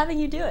love having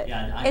you do it.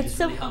 Yeah, I'm just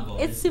really humble.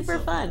 It's super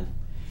fun.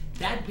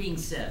 That being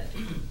said,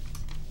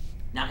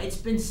 now it's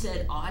been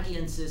said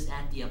audiences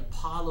at the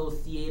Apollo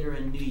Theater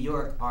in New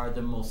York are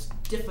the most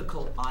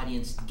difficult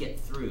audience to get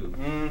through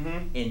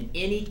in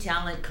any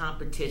talent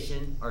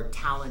competition or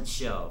talent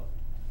show.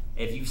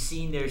 If you've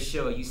seen their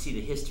show, you see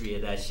the history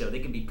of that show. They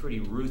can be pretty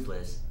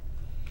ruthless.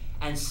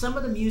 And some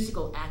of the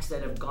musical acts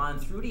that have gone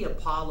through the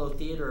Apollo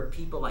Theater are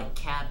people like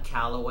Cab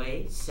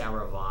Calloway,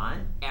 Sarah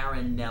Vaughan,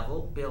 Aaron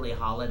Neville, Billie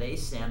Holiday,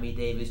 Sammy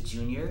Davis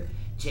Jr.,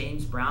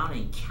 James Brown,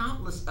 and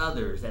countless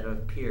others that have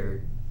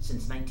appeared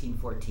since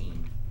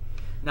 1914.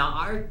 Now,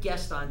 our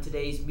guest on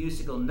today's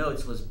musical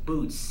notes was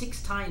booed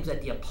 6 times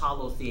at the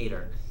Apollo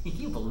Theater. Can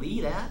you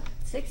believe that?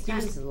 6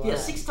 times is a lot. Yeah,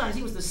 6 times.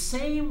 He was the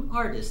same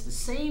artist, the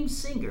same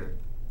singer,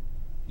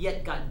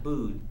 yet got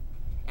booed.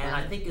 And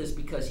I think it was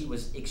because he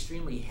was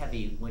extremely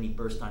heavy when he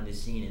burst on the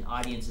scene, and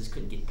audiences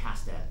couldn't get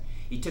past that.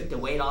 He took the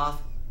weight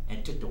off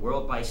and took the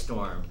world by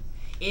storm.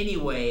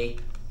 Anyway,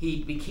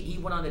 he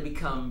went on to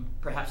become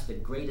perhaps the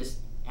greatest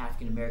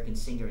African-American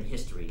singer in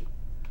history.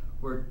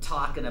 We're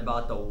talking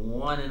about the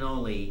one and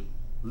only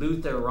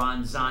Luther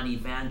Ronzani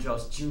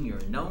Vandross Jr.,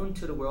 known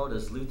to the world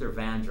as Luther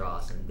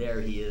Vandross, and there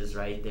he is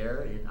right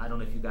there. And I don't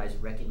know if you guys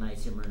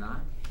recognize him or not.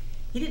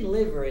 He didn't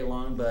live very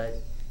long,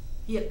 but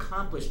he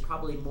accomplished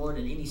probably more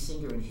than any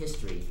singer in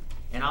history.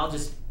 And I'll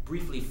just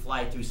briefly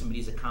fly through some of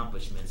these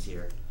accomplishments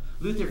here.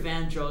 Luther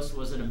Vandross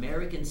was an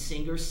American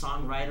singer,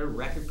 songwriter,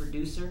 record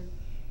producer.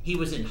 He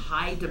was in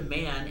high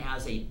demand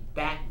as a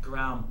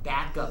background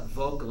backup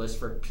vocalist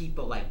for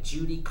people like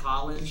Judy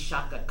Collins,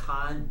 Chaka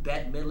Khan,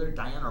 Bette Midler,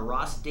 Diana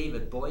Ross,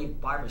 David Bowie,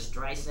 Barbra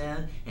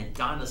Streisand, and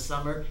Donna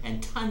Summer,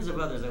 and tons of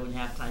others I wouldn't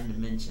have time to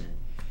mention.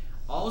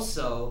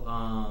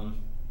 Also,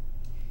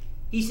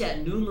 he's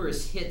had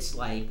numerous hits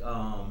like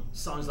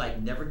songs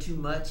like Never Too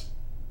Much,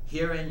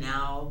 Here and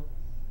Now,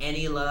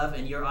 Any Love,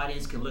 and your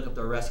audience can look up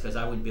the rest because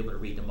I wouldn't be able to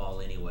read them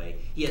all anyway.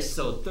 He has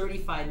sold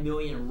 35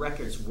 million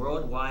records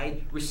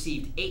worldwide,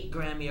 received 8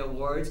 Grammy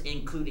Awards,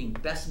 including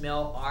Best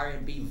Male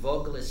R&B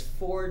Vocalist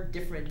 4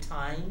 different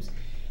times,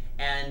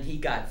 and he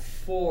got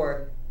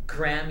 4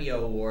 Grammy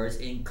Awards,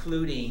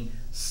 including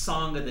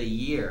Song of the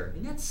Year.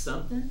 Isn't that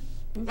something?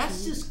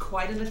 That's just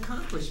quite an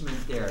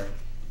accomplishment there.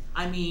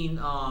 I mean,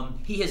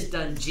 he has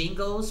done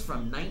jingles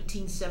from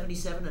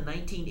 1977 to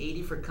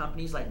 1980 for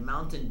companies like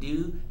Mountain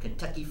Dew,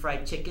 Kentucky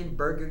Fried Chicken,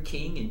 Burger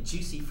King, and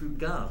Juicy Fruit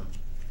Gum.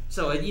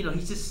 So, you know,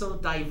 he's just so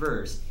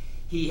diverse.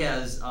 He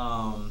has,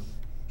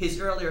 his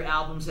earlier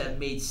albums have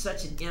made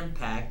such an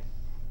impact.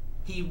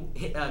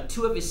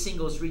 2 of his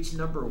singles reached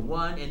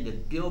 #1 in the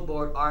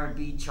Billboard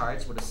R&B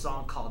charts with a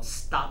song called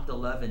Stop the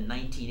Love in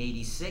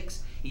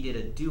 1986. He did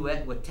a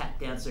duet with tap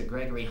dancer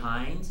Gregory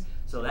Hines.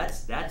 So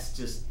that's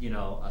just, you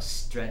know, a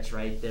stretch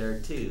right there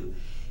too.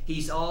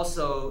 He's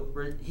also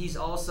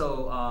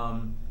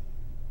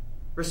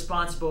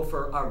responsible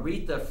for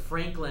Aretha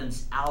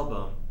Franklin's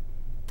album,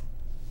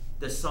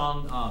 the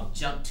song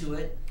 "Jump to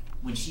It."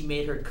 When she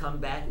made her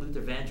comeback,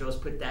 Luther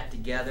Vandross put that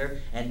together,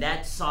 and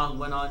that song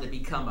went on to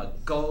become a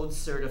gold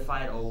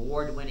certified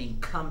award-winning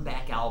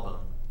comeback album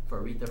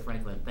for Aretha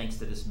Franklin, thanks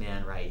to this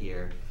man right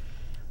here.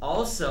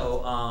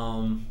 Also,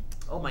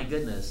 oh my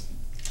goodness,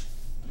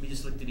 let me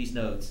just look through these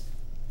notes.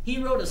 He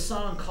wrote a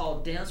song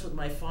called Dance With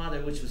My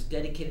Father, which was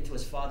dedicated to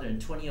his father in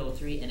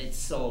 2003, and it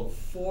sold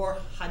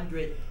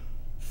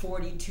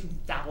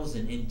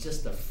 442,000 in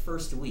just the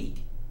first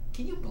week.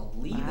 Can you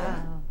believe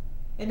that?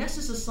 And that's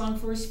just a song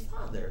for his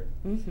father.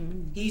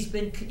 He's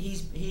been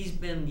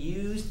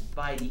used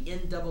by the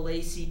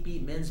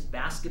NAACP Men's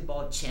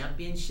Basketball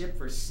Championship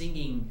for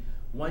singing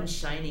One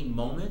Shining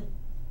Moment,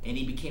 and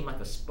he became like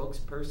a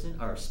spokesperson,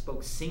 or a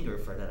spokesinger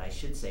for that, I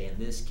should say, in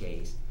this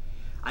case.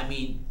 I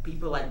mean,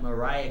 people like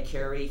Mariah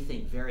Carey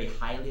think very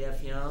highly of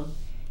him.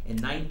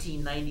 In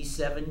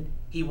 1997,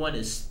 he won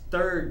his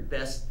 3rd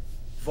best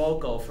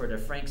vocal for the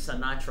Frank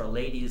Sinatra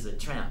Lady is a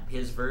Tramp,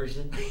 his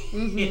version.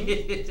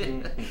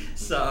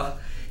 So,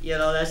 you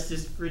know, that's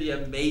just pretty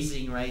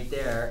amazing right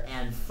there.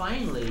 And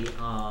finally,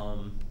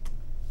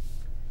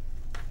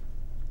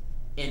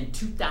 in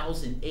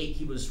 2008,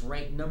 he was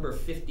ranked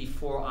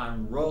 #54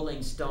 on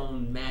Rolling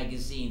Stone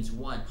magazine's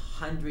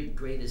 100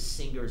 Greatest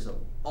Singers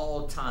of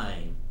All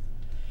Time.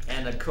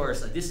 And of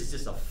course, this is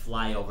just a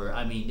flyover.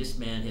 I mean, this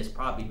man has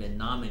probably been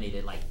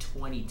nominated like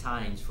 20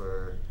 times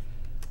for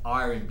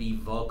R&B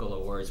vocal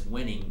awards,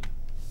 winning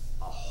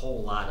a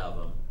whole lot of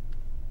them.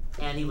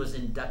 And he was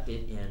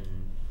inducted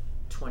in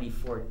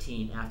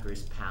 2014 after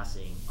his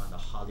passing on the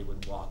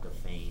Hollywood Walk of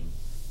Fame.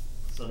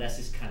 So that's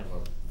just kind of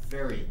a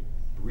very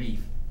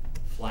brief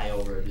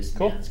flyover of this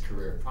man's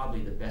career.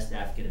 Probably the best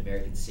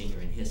African-American singer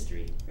in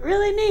history.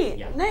 Really neat.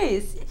 Yeah.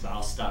 Nice. So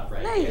I'll stop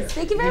right there. there.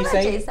 Thank you very much,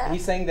 Asaph. He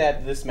sang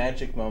that This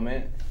Magic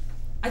Moment.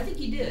 I think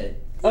he did.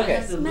 Okay. I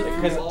have to look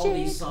at all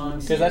these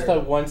songs. Because that's the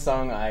one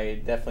song I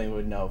definitely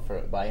would know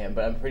by him,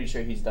 but I'm pretty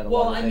sure he's done a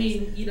lot of things. Well,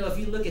 I mean, you know, if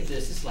you look at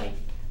this, it's like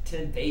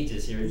 10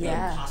 pages here. It's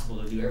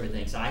impossible to do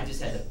everything. So I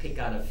just had to pick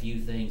out a few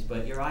things.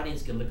 But your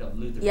audience can look up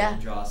Luther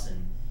Vandross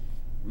and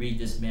read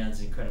this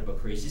man's incredible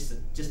career. He's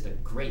just a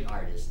great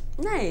artist.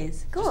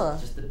 Nice, cool.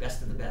 Just the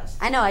best of the best.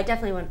 I know. I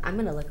definitely want. I'm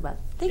gonna look about.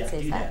 Thanks,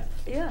 Asaph.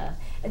 Yeah.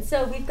 And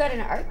so we've got an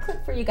art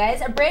clip for you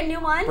guys, a brand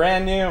new one.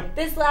 Brand new.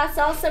 This lasts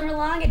all summer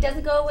long. It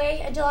doesn't go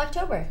away until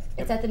October.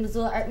 It's at the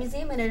Missoula Art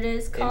Museum, and it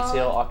is called.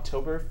 Until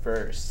October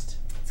 1st.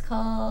 It's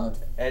called.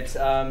 It's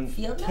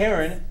Field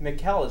Karen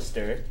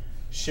McAllister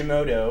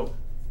Shimodo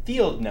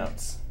Field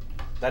Notes.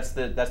 That's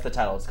the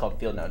title. It's called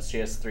Field Notes. She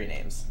has 3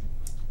 names.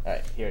 All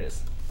right, here it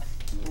is.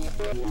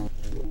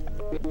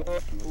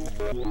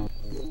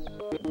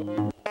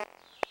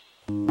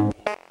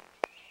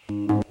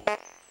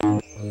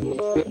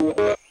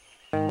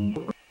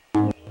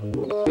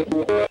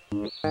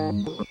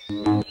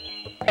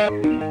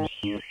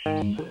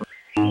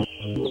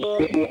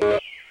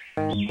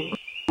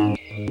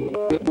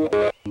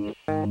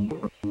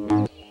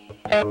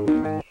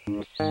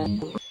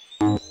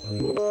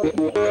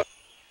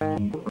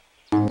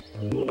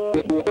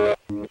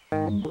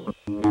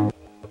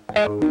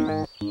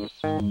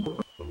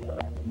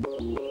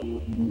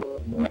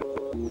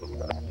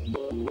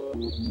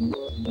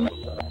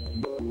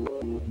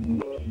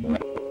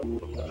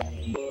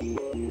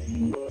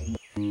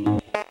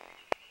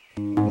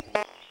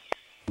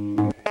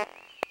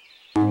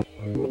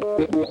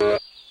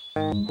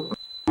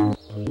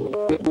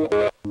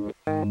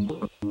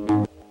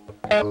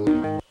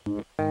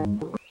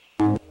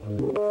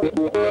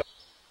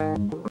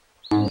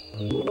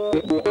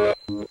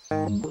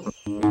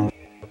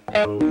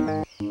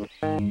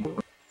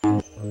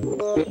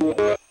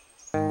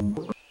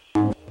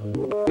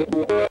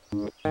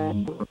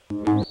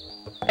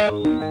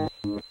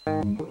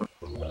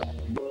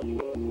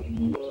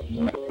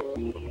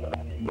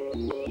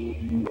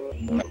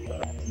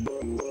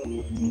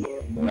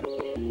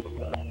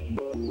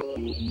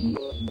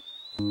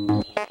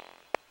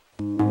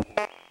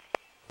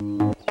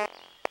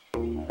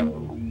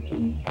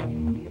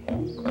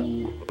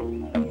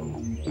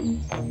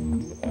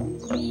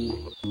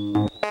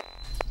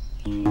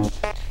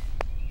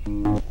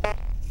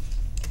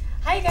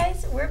 Hi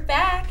guys, we're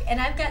back and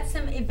I've got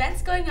some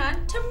events going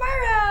on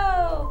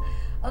tomorrow.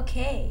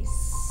 Okay,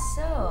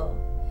 so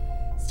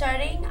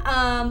starting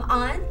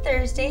on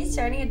Thursday,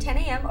 starting at 10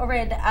 a.m. over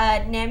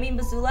at NAMI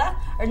Missoula,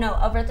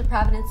 over at the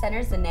Providence Center,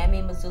 is the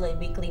NAMI Missoula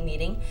weekly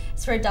meeting.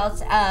 It's for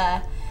adults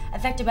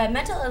affected by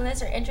mental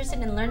illness or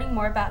interested in learning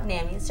more about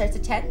NAMI. It starts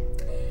at 10.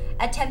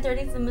 At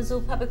 10:30, the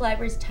Missoula Public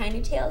Library's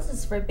Tiny Tales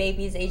is for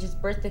babies ages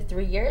birth to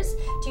 3 years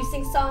to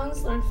sing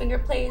songs, learn finger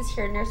plays,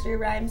 hear nursery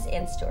rhymes,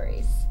 and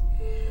stories.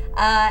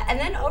 And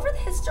then over at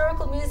the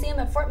Historical Museum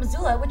at Fort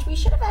Missoula, which we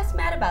should have asked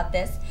Matt about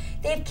this,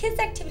 they have kids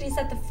activities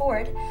at the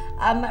fort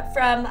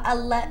from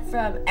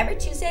every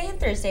Tuesday and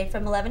Thursday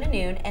from 11 to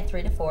noon and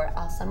 3 to 4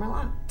 all summer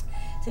long.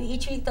 So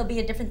each week there'll be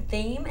a different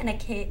theme and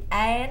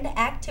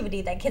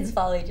activity that kids of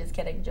all ages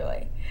can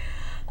enjoy.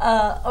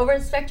 Over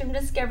at Spectrum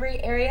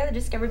Discovery area, the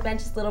Discovery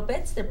Bench is Little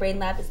Bits. Their brain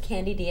lab is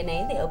Candy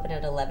DNA. They open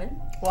at 11.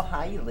 Well,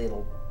 hi, you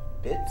little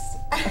bits.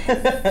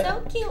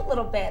 So cute,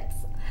 Little Bits.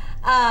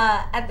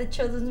 At the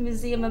Children's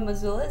Museum of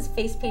Missoula is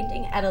face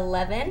painting at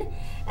 11.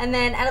 And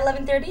then at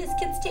 11:30 is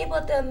kids table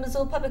at the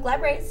Missoula Public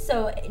Library.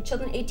 So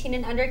children 18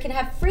 and under can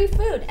have free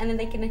food and then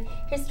they can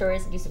hear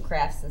stories and do some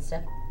crafts and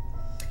stuff.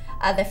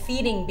 The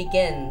feeding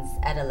begins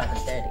at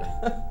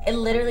 11:30. It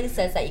literally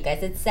says that, you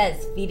guys. It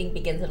says feeding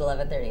begins at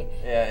 11:30.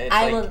 Yeah,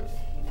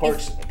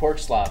 it's pork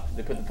slop.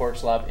 They put the pork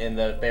slop in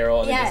the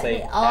barrel and they just say,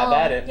 have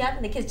at it. Yep,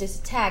 and the kids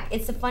just attack.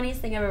 It's the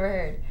funniest thing I've ever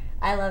heard.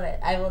 I love it.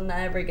 I will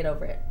never get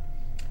over it.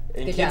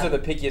 And kids are the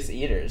pickiest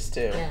eaters,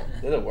 too. Yeah.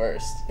 They're the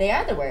worst. They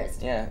are the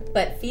worst. Yeah.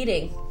 But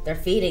they're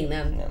feeding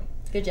them. Yeah.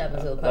 Good job,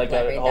 Missoula Public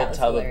Library. Like a whole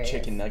tub of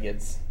chicken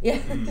nuggets. Yeah.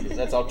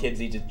 That's all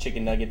kids eat, just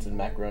chicken nuggets and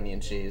macaroni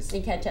and cheese.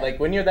 And ketchup. Like,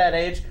 when you're that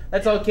age,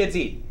 that's all kids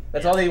eat.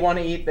 That's all they want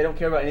to eat. They don't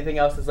care about anything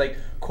else. It's like,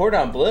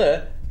 cordon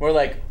bleu. We're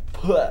like,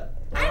 puh.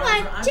 I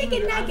want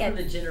chicken nuggets. I'm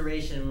from the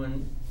generation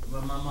when my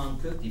mom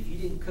cooked. If you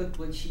didn't cook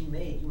what she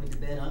made, you went to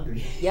bed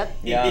hungry. Yep.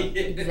 Yeah.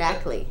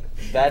 Exactly.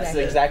 That's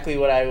exactly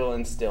what I will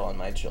instill in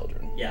my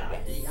children. Yeah.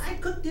 Yes. I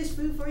cooked this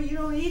food for you. You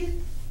don't eat it.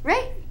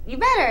 Right. You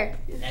better.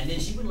 And then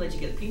she wouldn't let you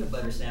get a peanut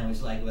butter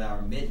sandwich like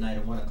around midnight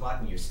or 1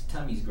 o'clock when your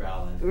tummy's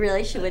growling.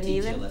 Really? She wouldn't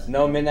even?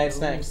 No midnight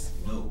snacks.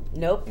 No.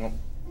 Nope. You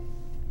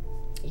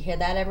hear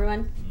that,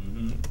 everyone?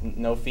 Mm-hmm.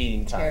 No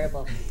feeding time.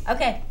 Terrible.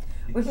 Okay.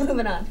 We're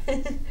moving on.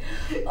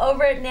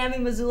 Over at NAMI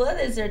Missoula,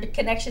 there's their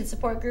Connection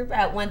Support Group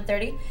at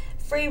 1:30.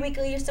 Free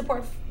weekly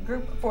support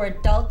group for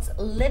adults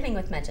living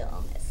with mental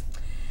illness.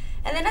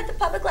 And then at the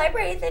public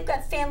library, they've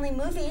got family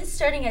movies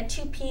starting at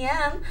 2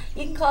 p.m.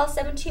 You can call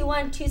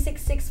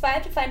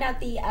 721-2665 to find out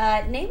the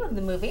name of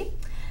the movie.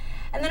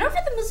 And then over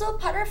at the Missoula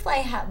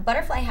Butterfly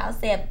House,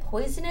 they have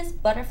poisonous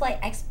butterfly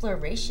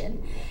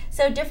exploration.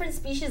 So different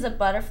species of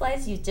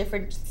butterflies use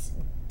different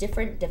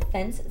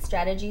defense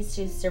strategies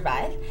to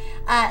survive.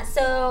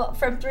 So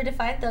from 3 to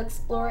 5, they'll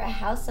explore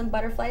how some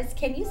butterflies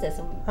can use this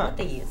and what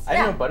they use. I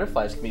know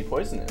butterflies can be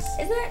poisonous.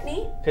 Isn't that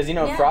neat? Because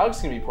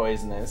frogs can be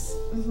poisonous,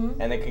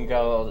 and they can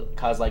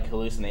cause like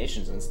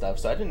hallucinations and stuff.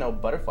 So I didn't know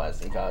butterflies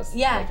can cause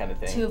that kind of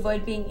thing. To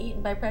avoid being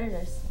eaten by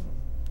predators.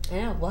 I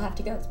know, we'll have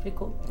to go. It's pretty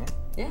cool.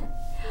 Yeah.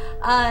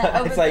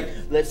 It's like,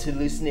 let's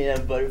hallucinate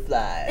on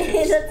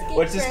butterflies.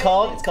 What's this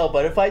called? It's called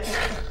butterfly?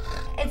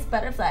 It's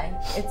butterfly.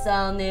 It's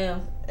all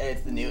new.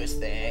 It's the newest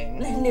thing.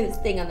 The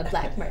newest thing on the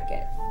black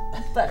market.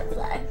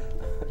 Butterfly.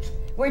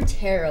 We're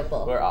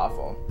terrible. We're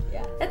awful.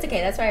 Yeah. That's okay.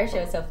 That's why our show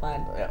is so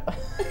fun. Yeah.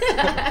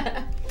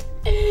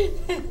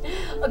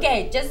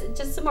 Okay, just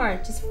some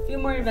more. Just a few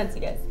more events,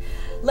 you guys.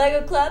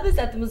 Lego Club is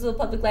at the Missoula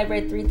Public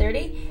Library at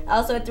 3:30.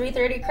 Also at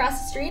 3:30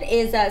 across the street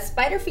is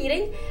spider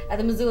feeding at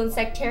the Missoula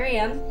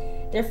Insectarium.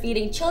 They're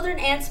feeding children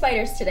and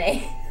spiders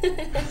today.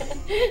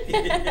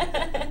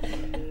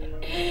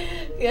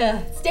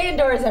 Yeah, stay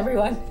indoors,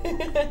 everyone.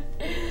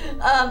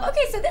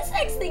 Okay, so this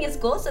next thing is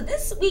cool. So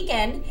this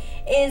weekend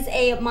is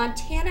a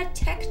Montana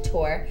Tech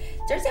Tour.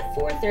 It starts at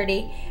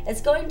 4:30.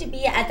 It's going to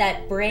be at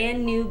that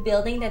brand new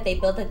building that they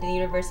built at the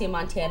University of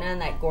Montana on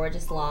that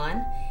gorgeous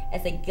lawn.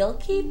 It's a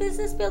Gilkey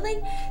business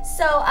building.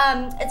 So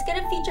it's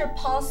going to feature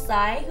Paul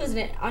Sy, who's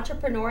an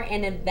entrepreneur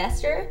and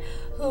investor,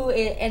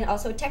 and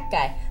also a tech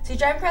guy. So he's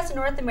driving across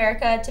North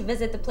America to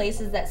visit the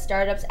places that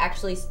startups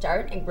actually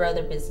start and grow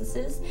their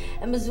businesses.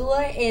 And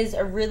Missoula is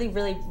a really,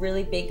 really,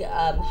 really big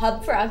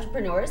hub for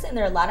entrepreneurs, and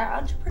there are a lot of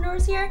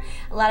entrepreneurs here,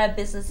 a lot of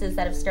businesses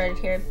that have started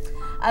here.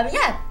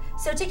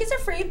 So tickets are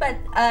free, but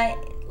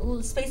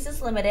space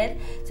is limited.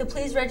 So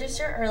please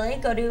register early.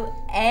 Go to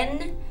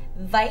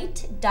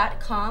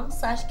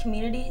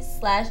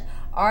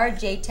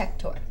invite.com/community/RJ Tech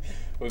Tour.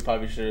 We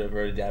probably should have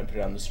wrote it down and put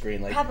it on the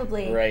screen, like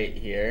probably right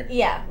here.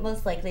 Yeah,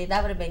 most likely.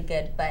 That would have been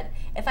good. But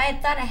if I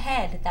had thought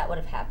ahead, that would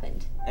have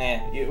happened.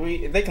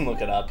 They can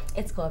look it up.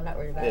 It's cool. I'm not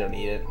worried about it. They don't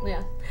need it.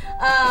 Yeah.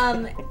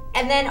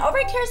 And then over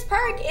at Cares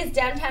Park is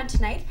downtown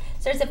tonight.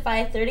 Starts at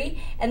 5:30,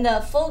 and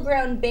the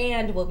full-grown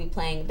band will be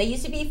playing. They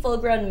used to be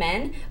full-grown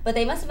men, but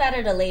they must have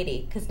added a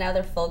lady because now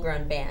they're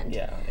full-grown band.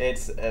 Yeah,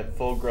 it's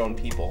full-grown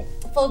people.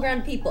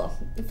 Full-grown people.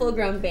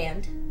 Full-grown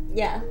band.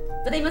 Yeah.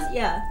 But they must,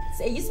 yeah.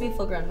 It used to be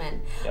full-grown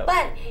men. Yep.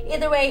 But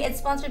either way, it's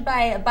sponsored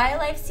by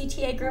BioLife,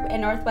 CTA Group,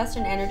 and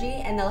Northwestern Energy,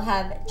 and they'll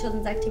have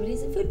children's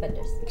activities and food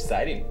vendors.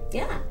 Exciting.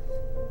 Yeah.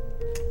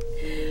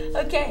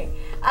 Okay.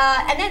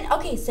 And then,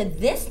 okay, so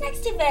this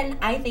next event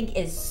I think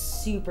is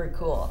super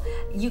cool.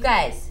 You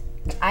guys,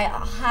 I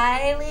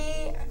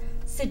highly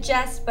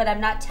suggest, but I'm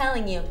not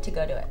telling you to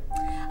go to it.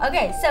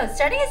 Okay, so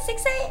starting at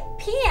 6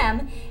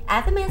 p.m.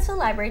 at the Mansfield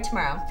Library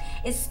tomorrow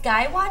is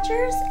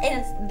Skywatchers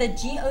and the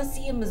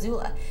GOC in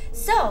Missoula.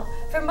 So,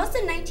 for most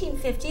of the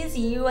 1950s, the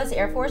U.S.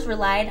 Air Force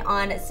relied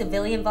on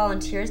civilian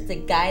volunteers to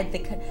guard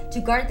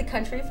the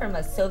country from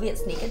a Soviet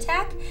sneak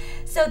attack.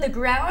 So, the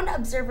Ground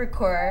Observer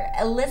Corps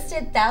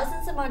enlisted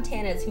thousands of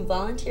Montanans who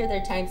volunteered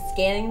their time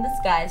scanning the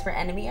skies for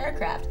enemy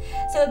aircraft.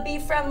 So, it'd be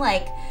from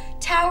like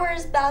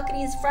towers,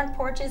 balconies, front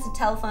porches, and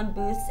telephone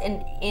booths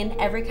in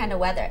every kind of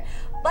weather.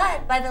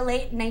 But by the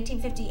late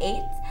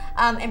 1958,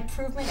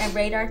 improvement in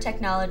radar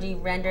technology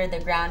rendered the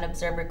Ground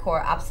Observer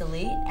Corps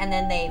obsolete, and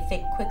then they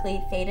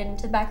quickly faded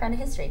into the background of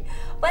history.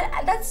 But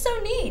that's so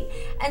neat.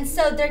 And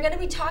so they're going to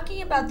be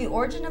talking about the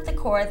origin of the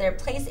Corps, their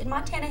place in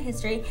Montana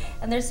history,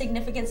 and their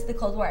significance to the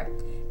Cold War.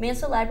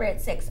 Mansfield Library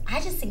at 6.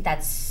 I just think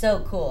that's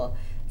so cool.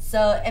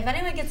 So if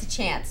anyone gets a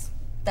chance,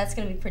 that's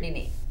going to be pretty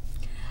neat.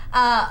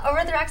 Over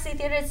at the Rock City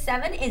Theater at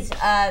 7 is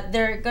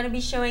they're going to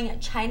be showing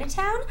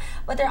Chinatown,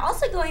 but they're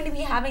also going to be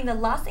having the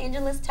Los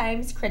Angeles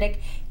Times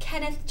critic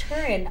Kenneth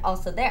Turin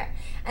also there.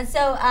 And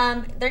so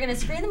they're going to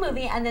screen the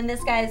movie, and then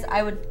this guy's,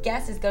 I would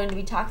guess, is going to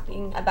be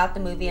talking about the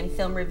movie and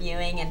film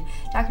reviewing and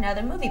talking to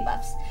other movie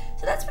buffs.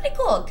 So that's pretty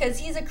cool because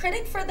he's a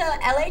critic for the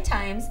LA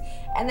Times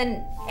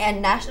and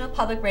National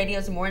Public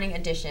Radio's Morning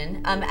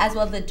Edition, as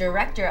well as the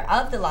director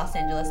of the Los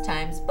Angeles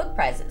Times book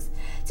prizes.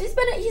 So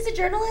he's a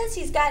journalist.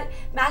 He's got a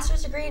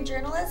master's degree in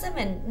journalism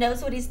and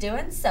knows what he's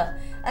doing. So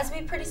that's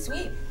gonna be pretty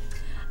sweet.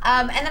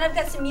 And then I've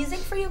got some music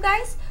for you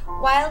guys.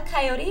 Wild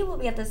Coyote will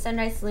be at the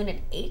Sunrise Saloon at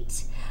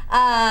 8.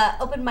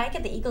 Open mic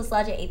at the Eagles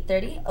Lodge at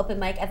 8:30. Open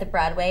mic at the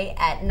Broadway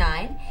at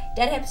 9.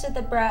 Dead Hipster at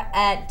the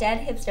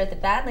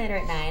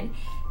Badlander at 9.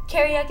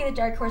 Karaoke at the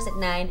Dark Horse at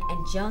 9,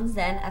 and Jones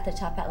Zen at the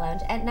Top Hat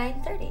Lounge at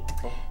 9:30.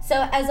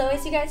 So as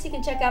always, you guys, you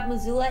can check out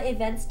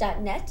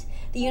MissoulaEvents.net,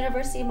 the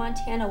University of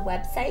Montana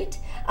website,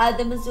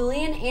 the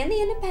Missoulian and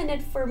the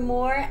Independent for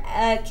more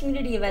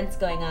community events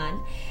going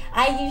on.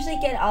 I usually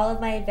get all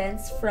of my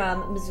events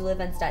from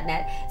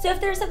MissoulaEvents.net. So if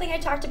there's something I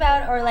talked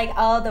about or like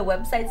all the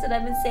websites that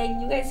I've been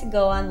saying, you guys can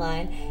go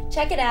online,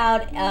 check it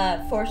out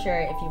for sure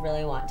if you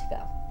really want to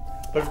go.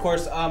 But of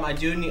course, I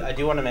do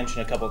want to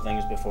mention a couple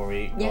things before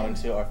we go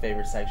into our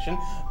favorite section.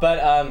 But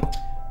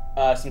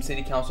some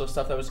city council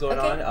stuff that was going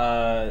on.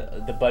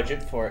 The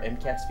budget for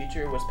MCAT's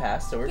future was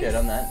passed, so we're good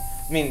on that.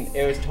 I mean,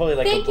 it was totally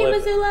like Thank you,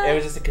 Missoula. It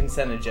was just a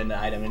consent agenda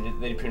item, and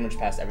they pretty much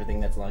passed everything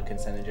that's on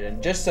consent agenda,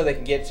 just so they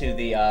can get to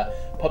the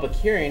public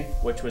hearing,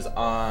 which was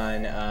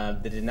on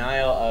the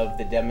denial of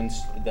the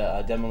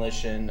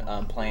demolition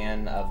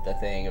plan of the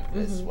thing of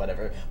this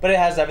whatever. But it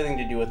has everything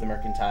to do with the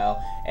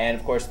mercantile, and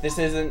of course, they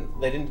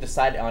didn't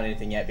decide on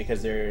anything yet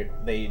because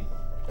they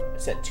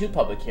set 2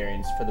 public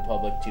hearings for the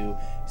public to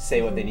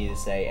say what they need to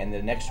say, and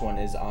the next one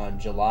is on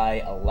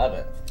July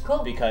 11th.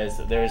 Cool.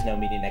 Because there is no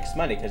meeting next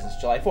Monday because it's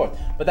July 4th.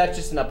 But that's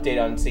just an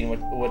update on seeing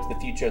what the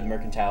future of the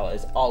mercantile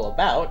is all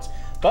about.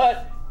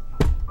 But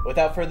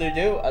without further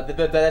ado,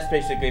 that's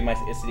basically my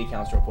city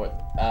council report.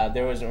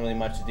 There wasn't really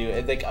much to do.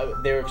 Like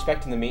they were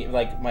expecting the meeting.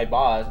 Like my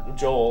boss,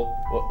 Joel,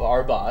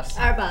 our boss,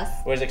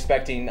 was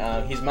expecting.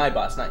 He's my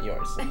boss, not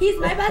yours. He's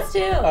my boss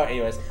too. Oh,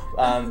 anyways,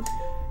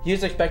 he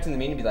was expecting the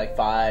meeting to be like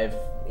 5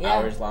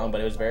 hours long,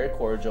 but it was very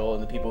cordial,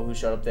 and the people who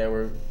showed up there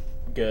were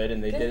good,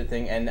 and they did a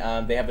thing, and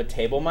they have a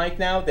table mic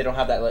now. They don't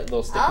have that like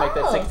little stick mic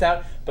that sticks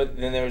out, but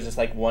then there was just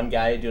like one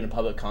guy doing a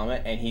public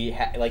comment, and he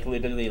like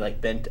literally like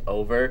bent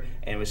over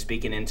and was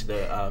speaking into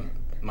the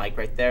mic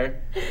right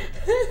there.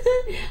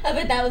 I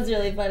bet that was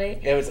really funny.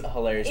 It was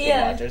hilarious to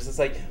watch. It was just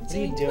like, what are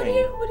you doing?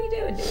 What are you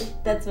doing, dude?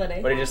 That's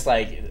funny. But he just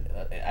like,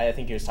 I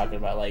think he was talking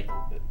about like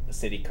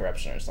city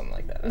corruption or something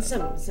like that.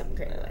 Something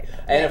crazy like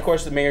that. And of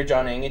course, the Mayor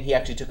John Engen, he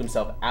actually took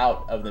himself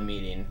out of the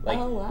meeting. Like,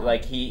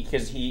 like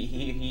because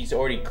he's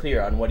already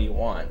clear on what he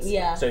wants.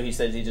 Yeah. So he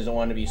says he doesn't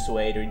want to be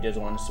swayed, or he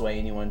doesn't want to sway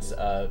anyone's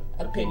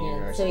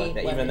opinion or something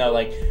like that. Even though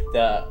like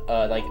the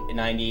like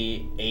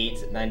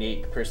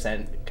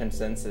 98%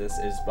 consensus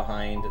is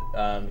behind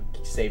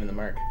saving the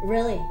Merc.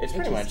 Really? It's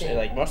pretty much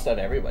like most of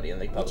everybody in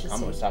the public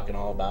comment was talking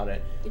all about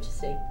it.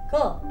 Interesting.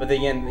 Cool. But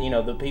again, you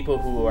know, the people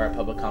who are at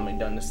public comment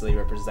don't necessarily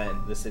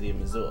represent the city of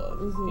Missoula.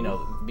 You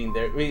know, being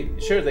there,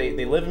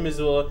 they live in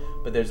Missoula,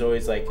 but there's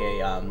always like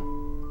a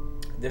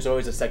there's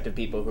always a sect of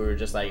people who are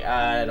just like,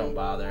 I don't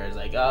bother. It's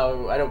like,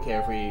 oh, I don't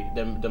care if we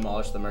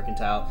demolish the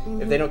mercantile.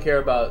 If they don't care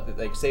about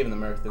like saving the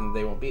merc, then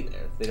they won't be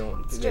there. They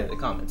don't get the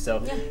comments.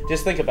 So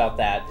just think about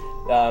that.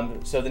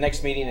 So the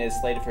next meeting is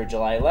slated for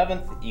July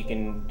 11th. You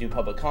can do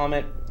public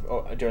comment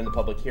during the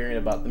public hearing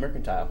about the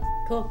mercantile.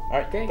 Cool. All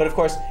right, great. But of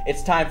course,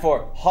 it's time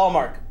for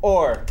Hallmark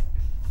or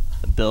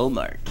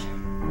Bullmark.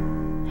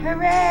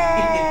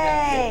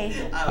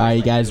 Hooray! Are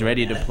you guys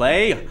ready to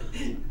play?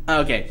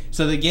 Okay,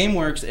 so the game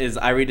works is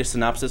I read a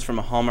synopsis from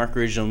a Hallmark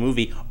original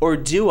movie, or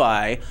do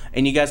I?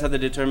 And you guys have to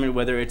determine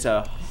whether it's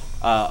a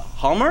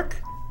Hallmark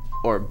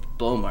or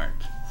Bullmark.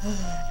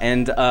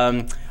 And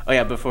oh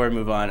yeah, before we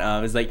move on,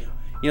 it's like,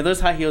 you know, those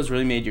high heels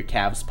really made your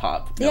calves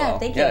pop. Yeah,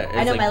 thank you.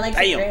 I know, my legs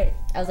are great.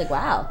 I was like,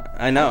 wow.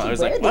 I know. I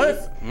was like,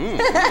 what?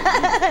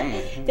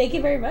 Thank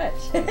you very much.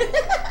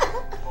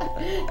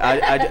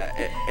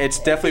 It's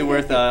definitely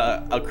worth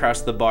a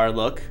across the bar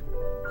look.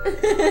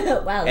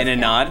 Wow. And a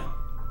nod.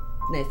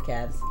 Nice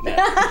calves.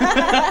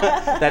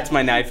 That's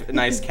my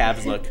nice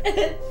calves look.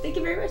 Thank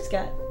you very much,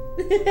 Scott.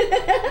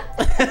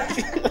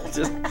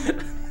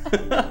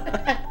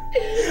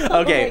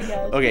 Okay,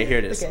 oh okay, here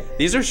it is. Okay.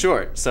 These are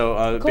short, so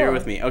cool. Bear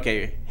with me.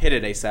 Okay, hit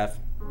it, Asaph.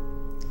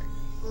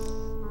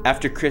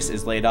 After Chris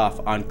is laid off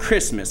on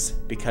Christmas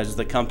because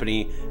the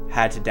company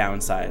had to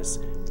downsize,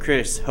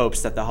 Chris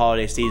hopes that the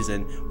holiday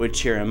season would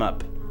cheer him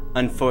up.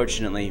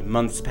 Unfortunately,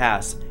 months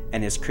pass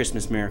and his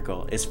Christmas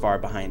miracle is far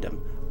behind him.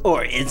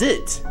 Or is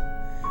it?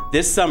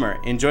 This summer,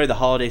 enjoy the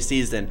holiday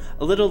season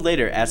a little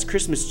later, as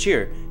Christmas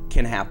cheer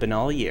can happen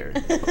all year.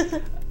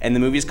 And the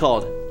movie's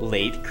called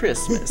Late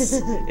Christmas.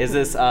 Is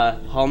this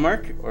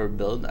Hallmark or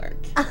Bullmark?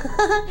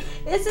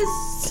 This is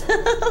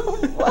so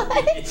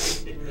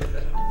what?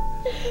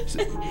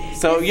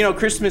 So, you know,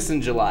 Christmas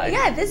in July.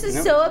 Yeah, this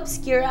is so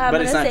obscure. I'm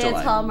going to say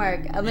it's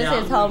Hallmark. I'm going to say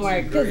it's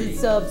Hallmark because it's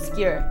so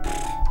obscure.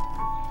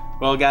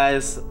 Well,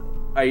 guys,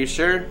 are you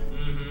sure?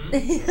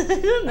 I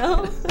don't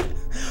know.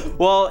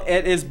 Well,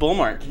 it is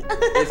Bullmark.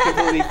 It's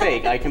completely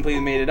fake. I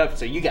completely made it up,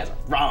 so you guys are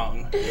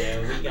wrong.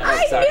 Yeah, we got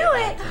I knew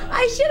it.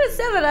 I should have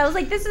said it. I was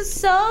like, this is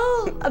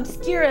so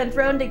obscure and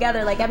thrown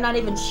together. Like, I'm not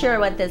even sure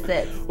what this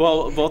is.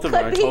 Well, both of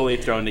them are totally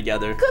thrown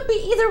together. Could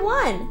be either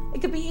one.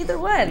 It could be either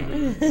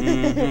one.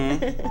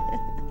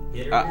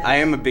 I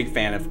am a big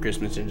fan of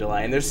Christmas in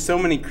July, and there's so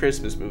many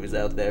Christmas movies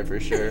out there for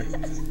sure.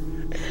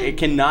 It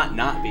cannot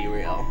not be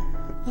real.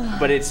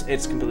 But it's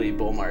completely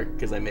Bullmark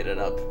because I made it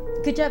up.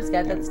 Good job,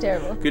 Scott. That's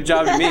terrible. Good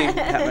job to me.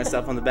 Pat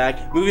myself on the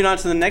back. Moving on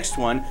to the next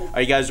one. Are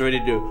you guys ready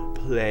to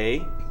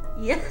play?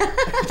 Yeah.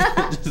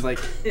 Just like,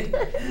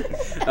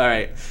 all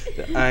right.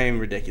 I'm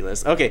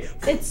ridiculous. Okay.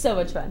 It's so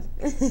much fun.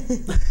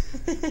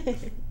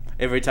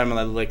 Every time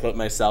I like look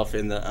myself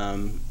in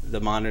the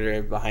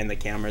monitor behind the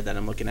camera that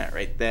I'm looking at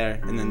right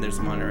there, and then there's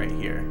a monitor right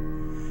here.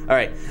 All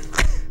right.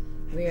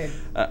 Weird.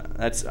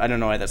 I don't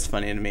know why that's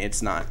funny to me.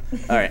 It's not.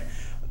 All right.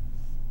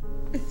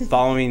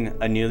 Following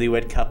a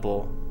newlywed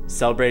couple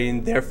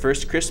celebrating their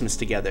first Christmas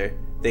together,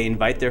 they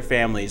invite their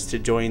families to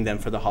join them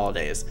for the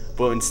holidays.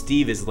 But when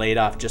Steve is laid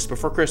off just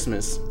before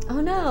Christmas,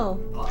 oh no,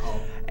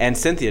 and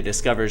Cynthia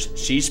discovers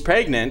she's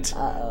pregnant,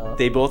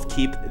 they both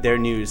keep their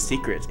news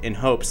secret in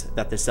hopes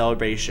that the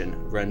celebration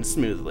runs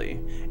smoothly.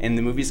 And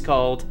the movie's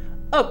called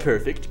A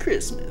Perfect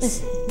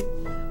Christmas.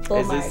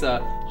 Is this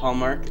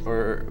Hallmark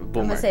or Bullmark?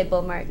 I'm gonna say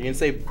Bullmark. You're gonna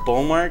say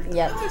Bullmark?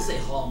 Yep. I'm gonna say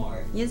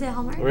Hallmark. You say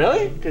Hallmark?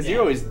 Really? Because you're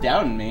always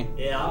doubting me.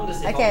 Yeah, I'm gonna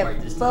say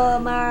Hallmark this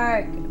time.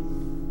 Bullmark.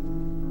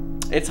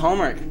 It's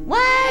Hallmark.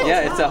 What?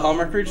 Yeah, it's a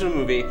Hallmark original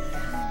movie.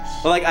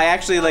 Well, like I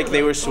actually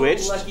they were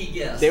switched. Lucky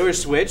guess. They were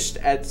switched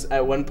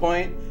at one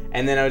point,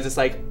 and then I was just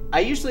like, I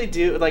usually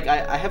do like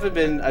I've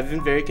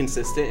been very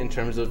consistent in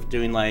terms of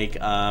doing like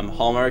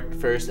Hallmark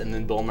first and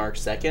then Bullmark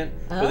second.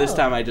 But this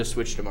time I just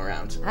switched them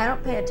around. I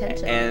don't pay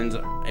attention. And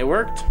it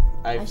worked.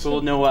 I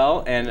fooled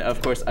Noelle, and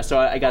of course, so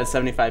I got a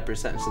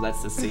 75%. So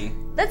that's the C.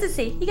 That's a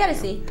C. You got a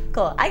C.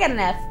 Cool. I got an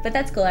F, but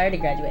that's cool. I already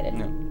graduated.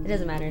 No. It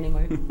doesn't matter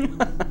anymore.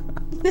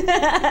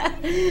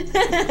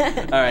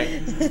 All right.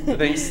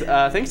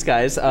 Thanks,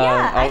 guys.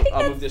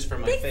 I'll move this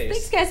from my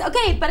face. Thanks, guys.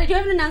 Okay, but I do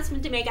have an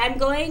announcement to make. I'm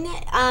going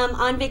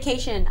on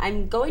vacation.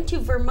 I'm going to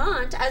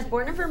Vermont. I was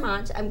born in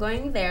Vermont. I'm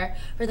going there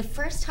for the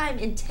first time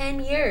in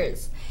 10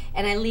 years,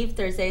 and I leave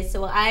Thursday,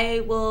 so I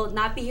will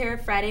not be here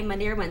Friday,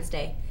 Monday, or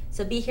Wednesday.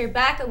 So be here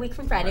back a week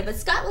from Friday. But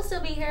Scott will still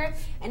be here,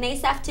 and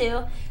Asaph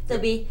too. They'll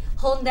be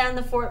holding down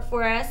the fort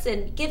for us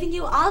and giving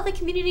you all the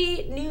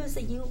community news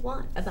that you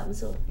want about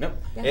Missoula.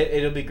 Nope. Yeah.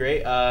 It'll be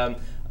great.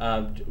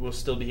 We'll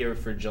still be here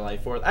for July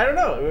 4th. I don't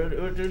know.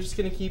 We're just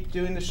going to keep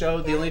doing the show.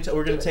 We're going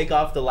to take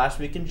off the last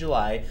week in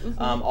July.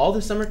 Mm-hmm. All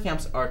the summer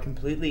camps are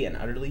completely and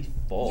utterly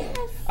full.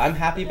 Yes. I'm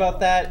happy about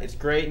that. It's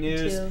great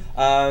news.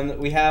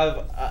 We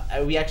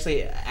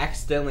actually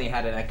accidentally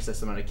had an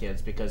excess amount of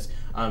kids because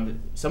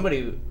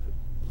somebody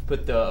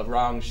put the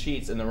wrong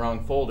sheets in the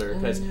wrong folder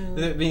because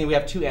we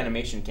have 2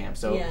 animation camps,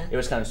 so it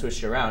was kind of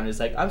switched around. It's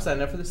like I'm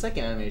signing up for the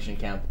second animation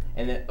camp,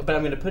 but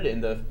I'm going to put it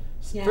in the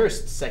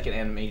first, second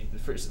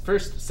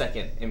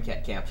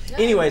MCAT camp.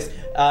 Anyways,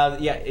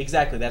 yeah,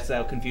 exactly. That's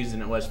how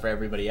confusing it was for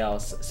everybody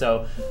else.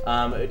 So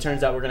it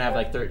turns out we're gonna have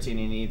like 13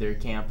 in either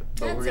camp,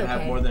 but we're gonna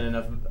have more than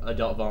enough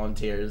adult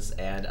volunteers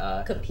and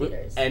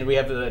computers. And we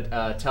have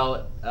the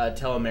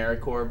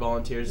Tele-AmeriCorps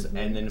volunteers,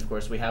 and then of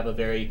course we have a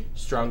very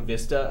strong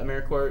Vista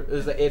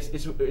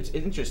AmeriCorps. It's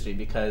interesting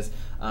because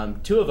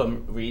 2 of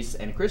them, Reese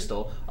and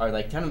Crystal, are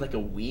like kind of like a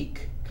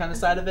week kind of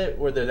side of it,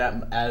 where they're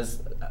not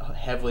as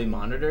heavily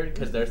monitored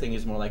because their thing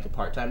is more like a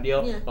part-time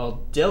deal.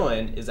 While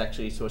Dylan is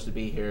actually supposed to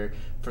be here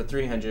for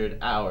 300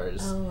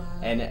 hours,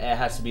 and it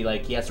has to be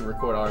like he has to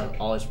record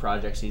all his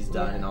projects he's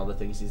done and all the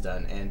things he's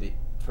done, and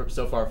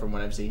so far from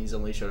what I've seen, he's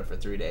only showed up for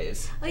 3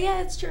 days. Oh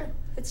yeah, it's true.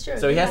 It's true.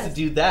 So he has to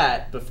do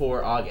that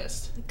before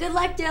August. Good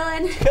luck,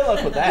 Dylan. Good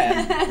luck with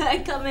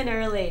that. Come in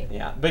early.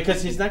 Yeah,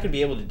 because he's not going to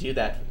be able to do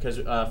that because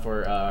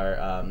for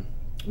our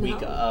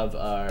week of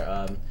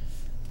our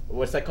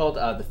what's that called?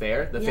 The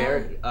fair. The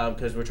fair,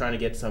 because we're trying to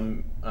get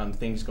some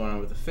things going on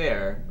with the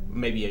fair.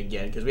 Maybe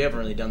again, because we haven't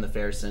really done the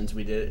fair since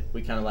we did.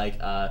 We kind of like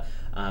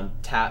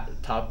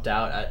topped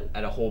out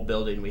at a whole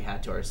building we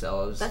had to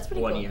ourselves. That's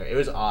pretty cool. Year. It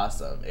was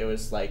awesome. It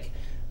was like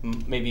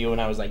maybe when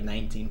I was like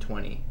 19,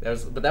 20. That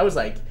was a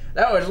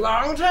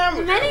long time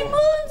ago. Many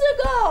moons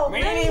ago.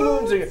 Many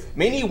moons ago.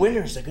 Many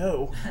winters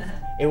ago.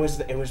 It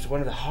was one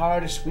of the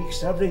hardest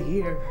weeks of the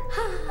year.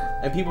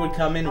 And people would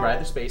come in,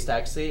 ride the space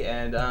taxi,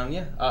 and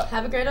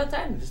have a great old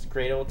time. Just a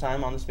great old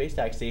time on the space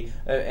taxi.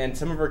 And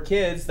some of our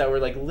kids that were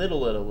like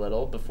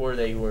little before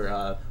they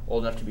were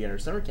old enough to be in our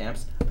summer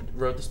camps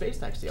rode the space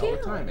taxi all the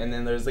time. And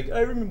then there's like,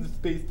 I remember the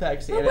space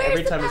taxi. Well, and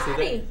every time I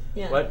see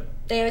that, what?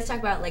 They always talk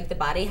about like the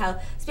body, how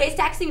space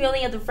taxi we only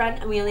have the front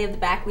and we only have the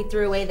back. We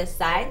threw away the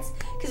sides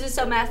because it's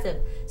so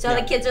massive. So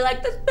the kids are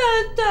like, the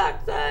space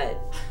taxi.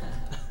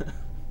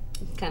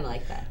 It's kind of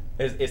like that.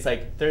 It's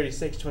like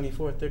 36,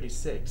 24,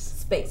 36.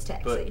 Space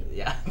taxi. But,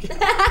 yeah.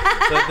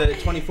 So the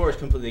 24 is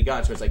completely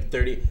gone, so it's like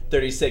 30,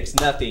 36,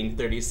 nothing,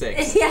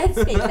 36. Yeah, it's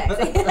space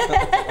taxi.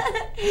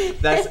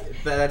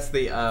 That's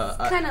the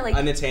like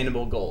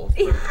unattainable goal.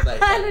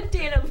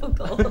 Unattainable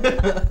goal.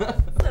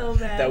 So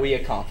bad. That we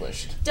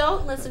accomplished.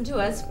 Don't listen to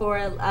us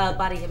for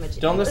body imaging.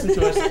 Don't listen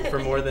to us for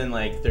more than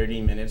like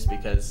 30 minutes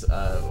because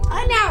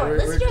an hour.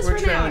 Listen to us for an hour. We're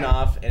trailing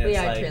off, and it's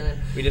like trailing.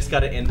 We just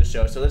got to end the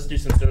show. So let's do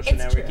some social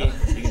networking.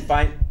 True.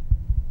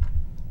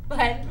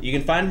 You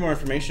can find more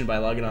information by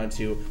logging on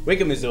to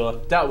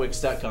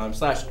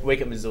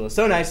wakeupmissoula.wix.com/wakeupmissoula.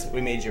 So nice,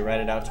 we made you write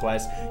it out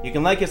twice. You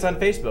can like us on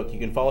Facebook. You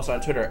can follow us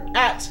on Twitter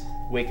at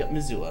Wake Up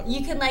Missoula.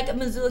 You can like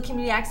Missoula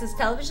Community Access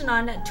Television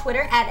on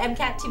Twitter at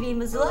MCAT-TV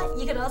Missoula.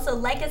 You can also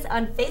like us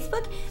on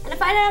Facebook. And to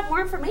find out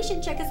more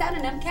information, check us out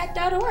at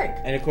MCAT.org.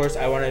 And of course,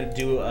 I want to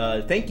do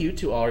a thank you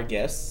to all our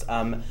guests.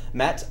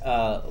 Matt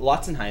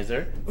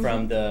Lautzenheiser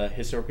from the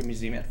Historical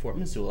Museum at Fort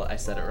Missoula. I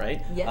said it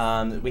right. Yes.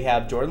 We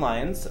have Jordan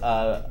Lyons.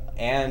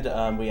 And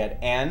we had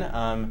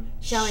Ann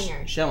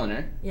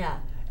Schelliner. Yeah.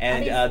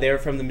 And they're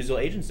from the Missoula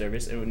Aging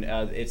Service. And,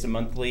 it's a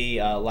monthly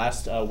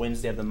last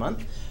Wednesday of the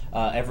month.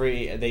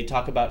 They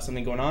talk about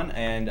something going on,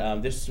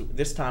 and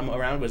this time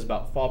around was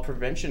about fall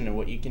prevention and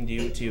what you can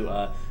do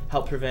to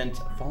help prevent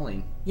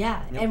falling.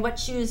 Yeah, and what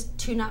shoes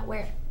to not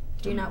wear.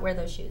 Do not wear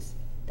those shoes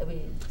that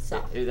we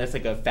saw. That's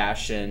like a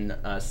fashion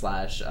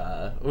slash.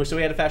 So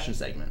we had a fashion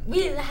segment.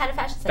 We had a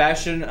fashion segment.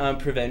 Fashion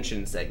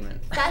prevention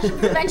segment. Fashion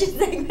prevention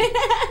segment.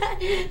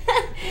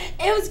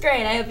 It was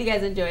great. I hope you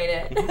guys enjoyed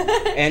it.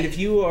 And if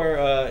you are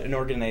an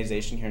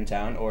organization here in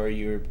town, or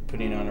you're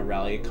putting on a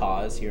rally, a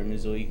cause here in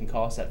Missoula, you can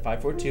call us at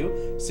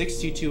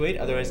 542-6228,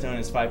 otherwise known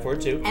as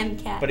 542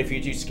 MCAT. But if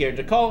you're too scared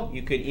to call,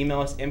 you could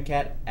email us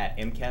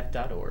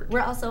mcat@mcat.org.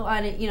 We're also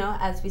on,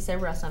 as we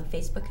said, we're also on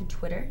Facebook and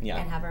Twitter, and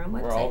have our own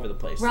website. We're all over the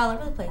place. We're all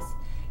over the place.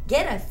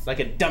 Get us. Like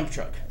a dump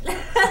truck.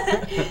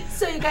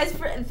 So you guys,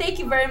 thank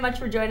you very much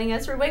for joining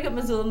us. For Wake Up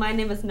Missoula, my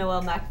name is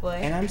Noelle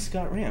McBoy. And I'm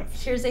Scott Ramp.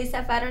 Here's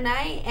Asaph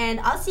Adonai,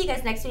 and I'll see you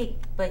guys next week,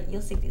 but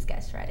you'll see these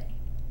guys Friday.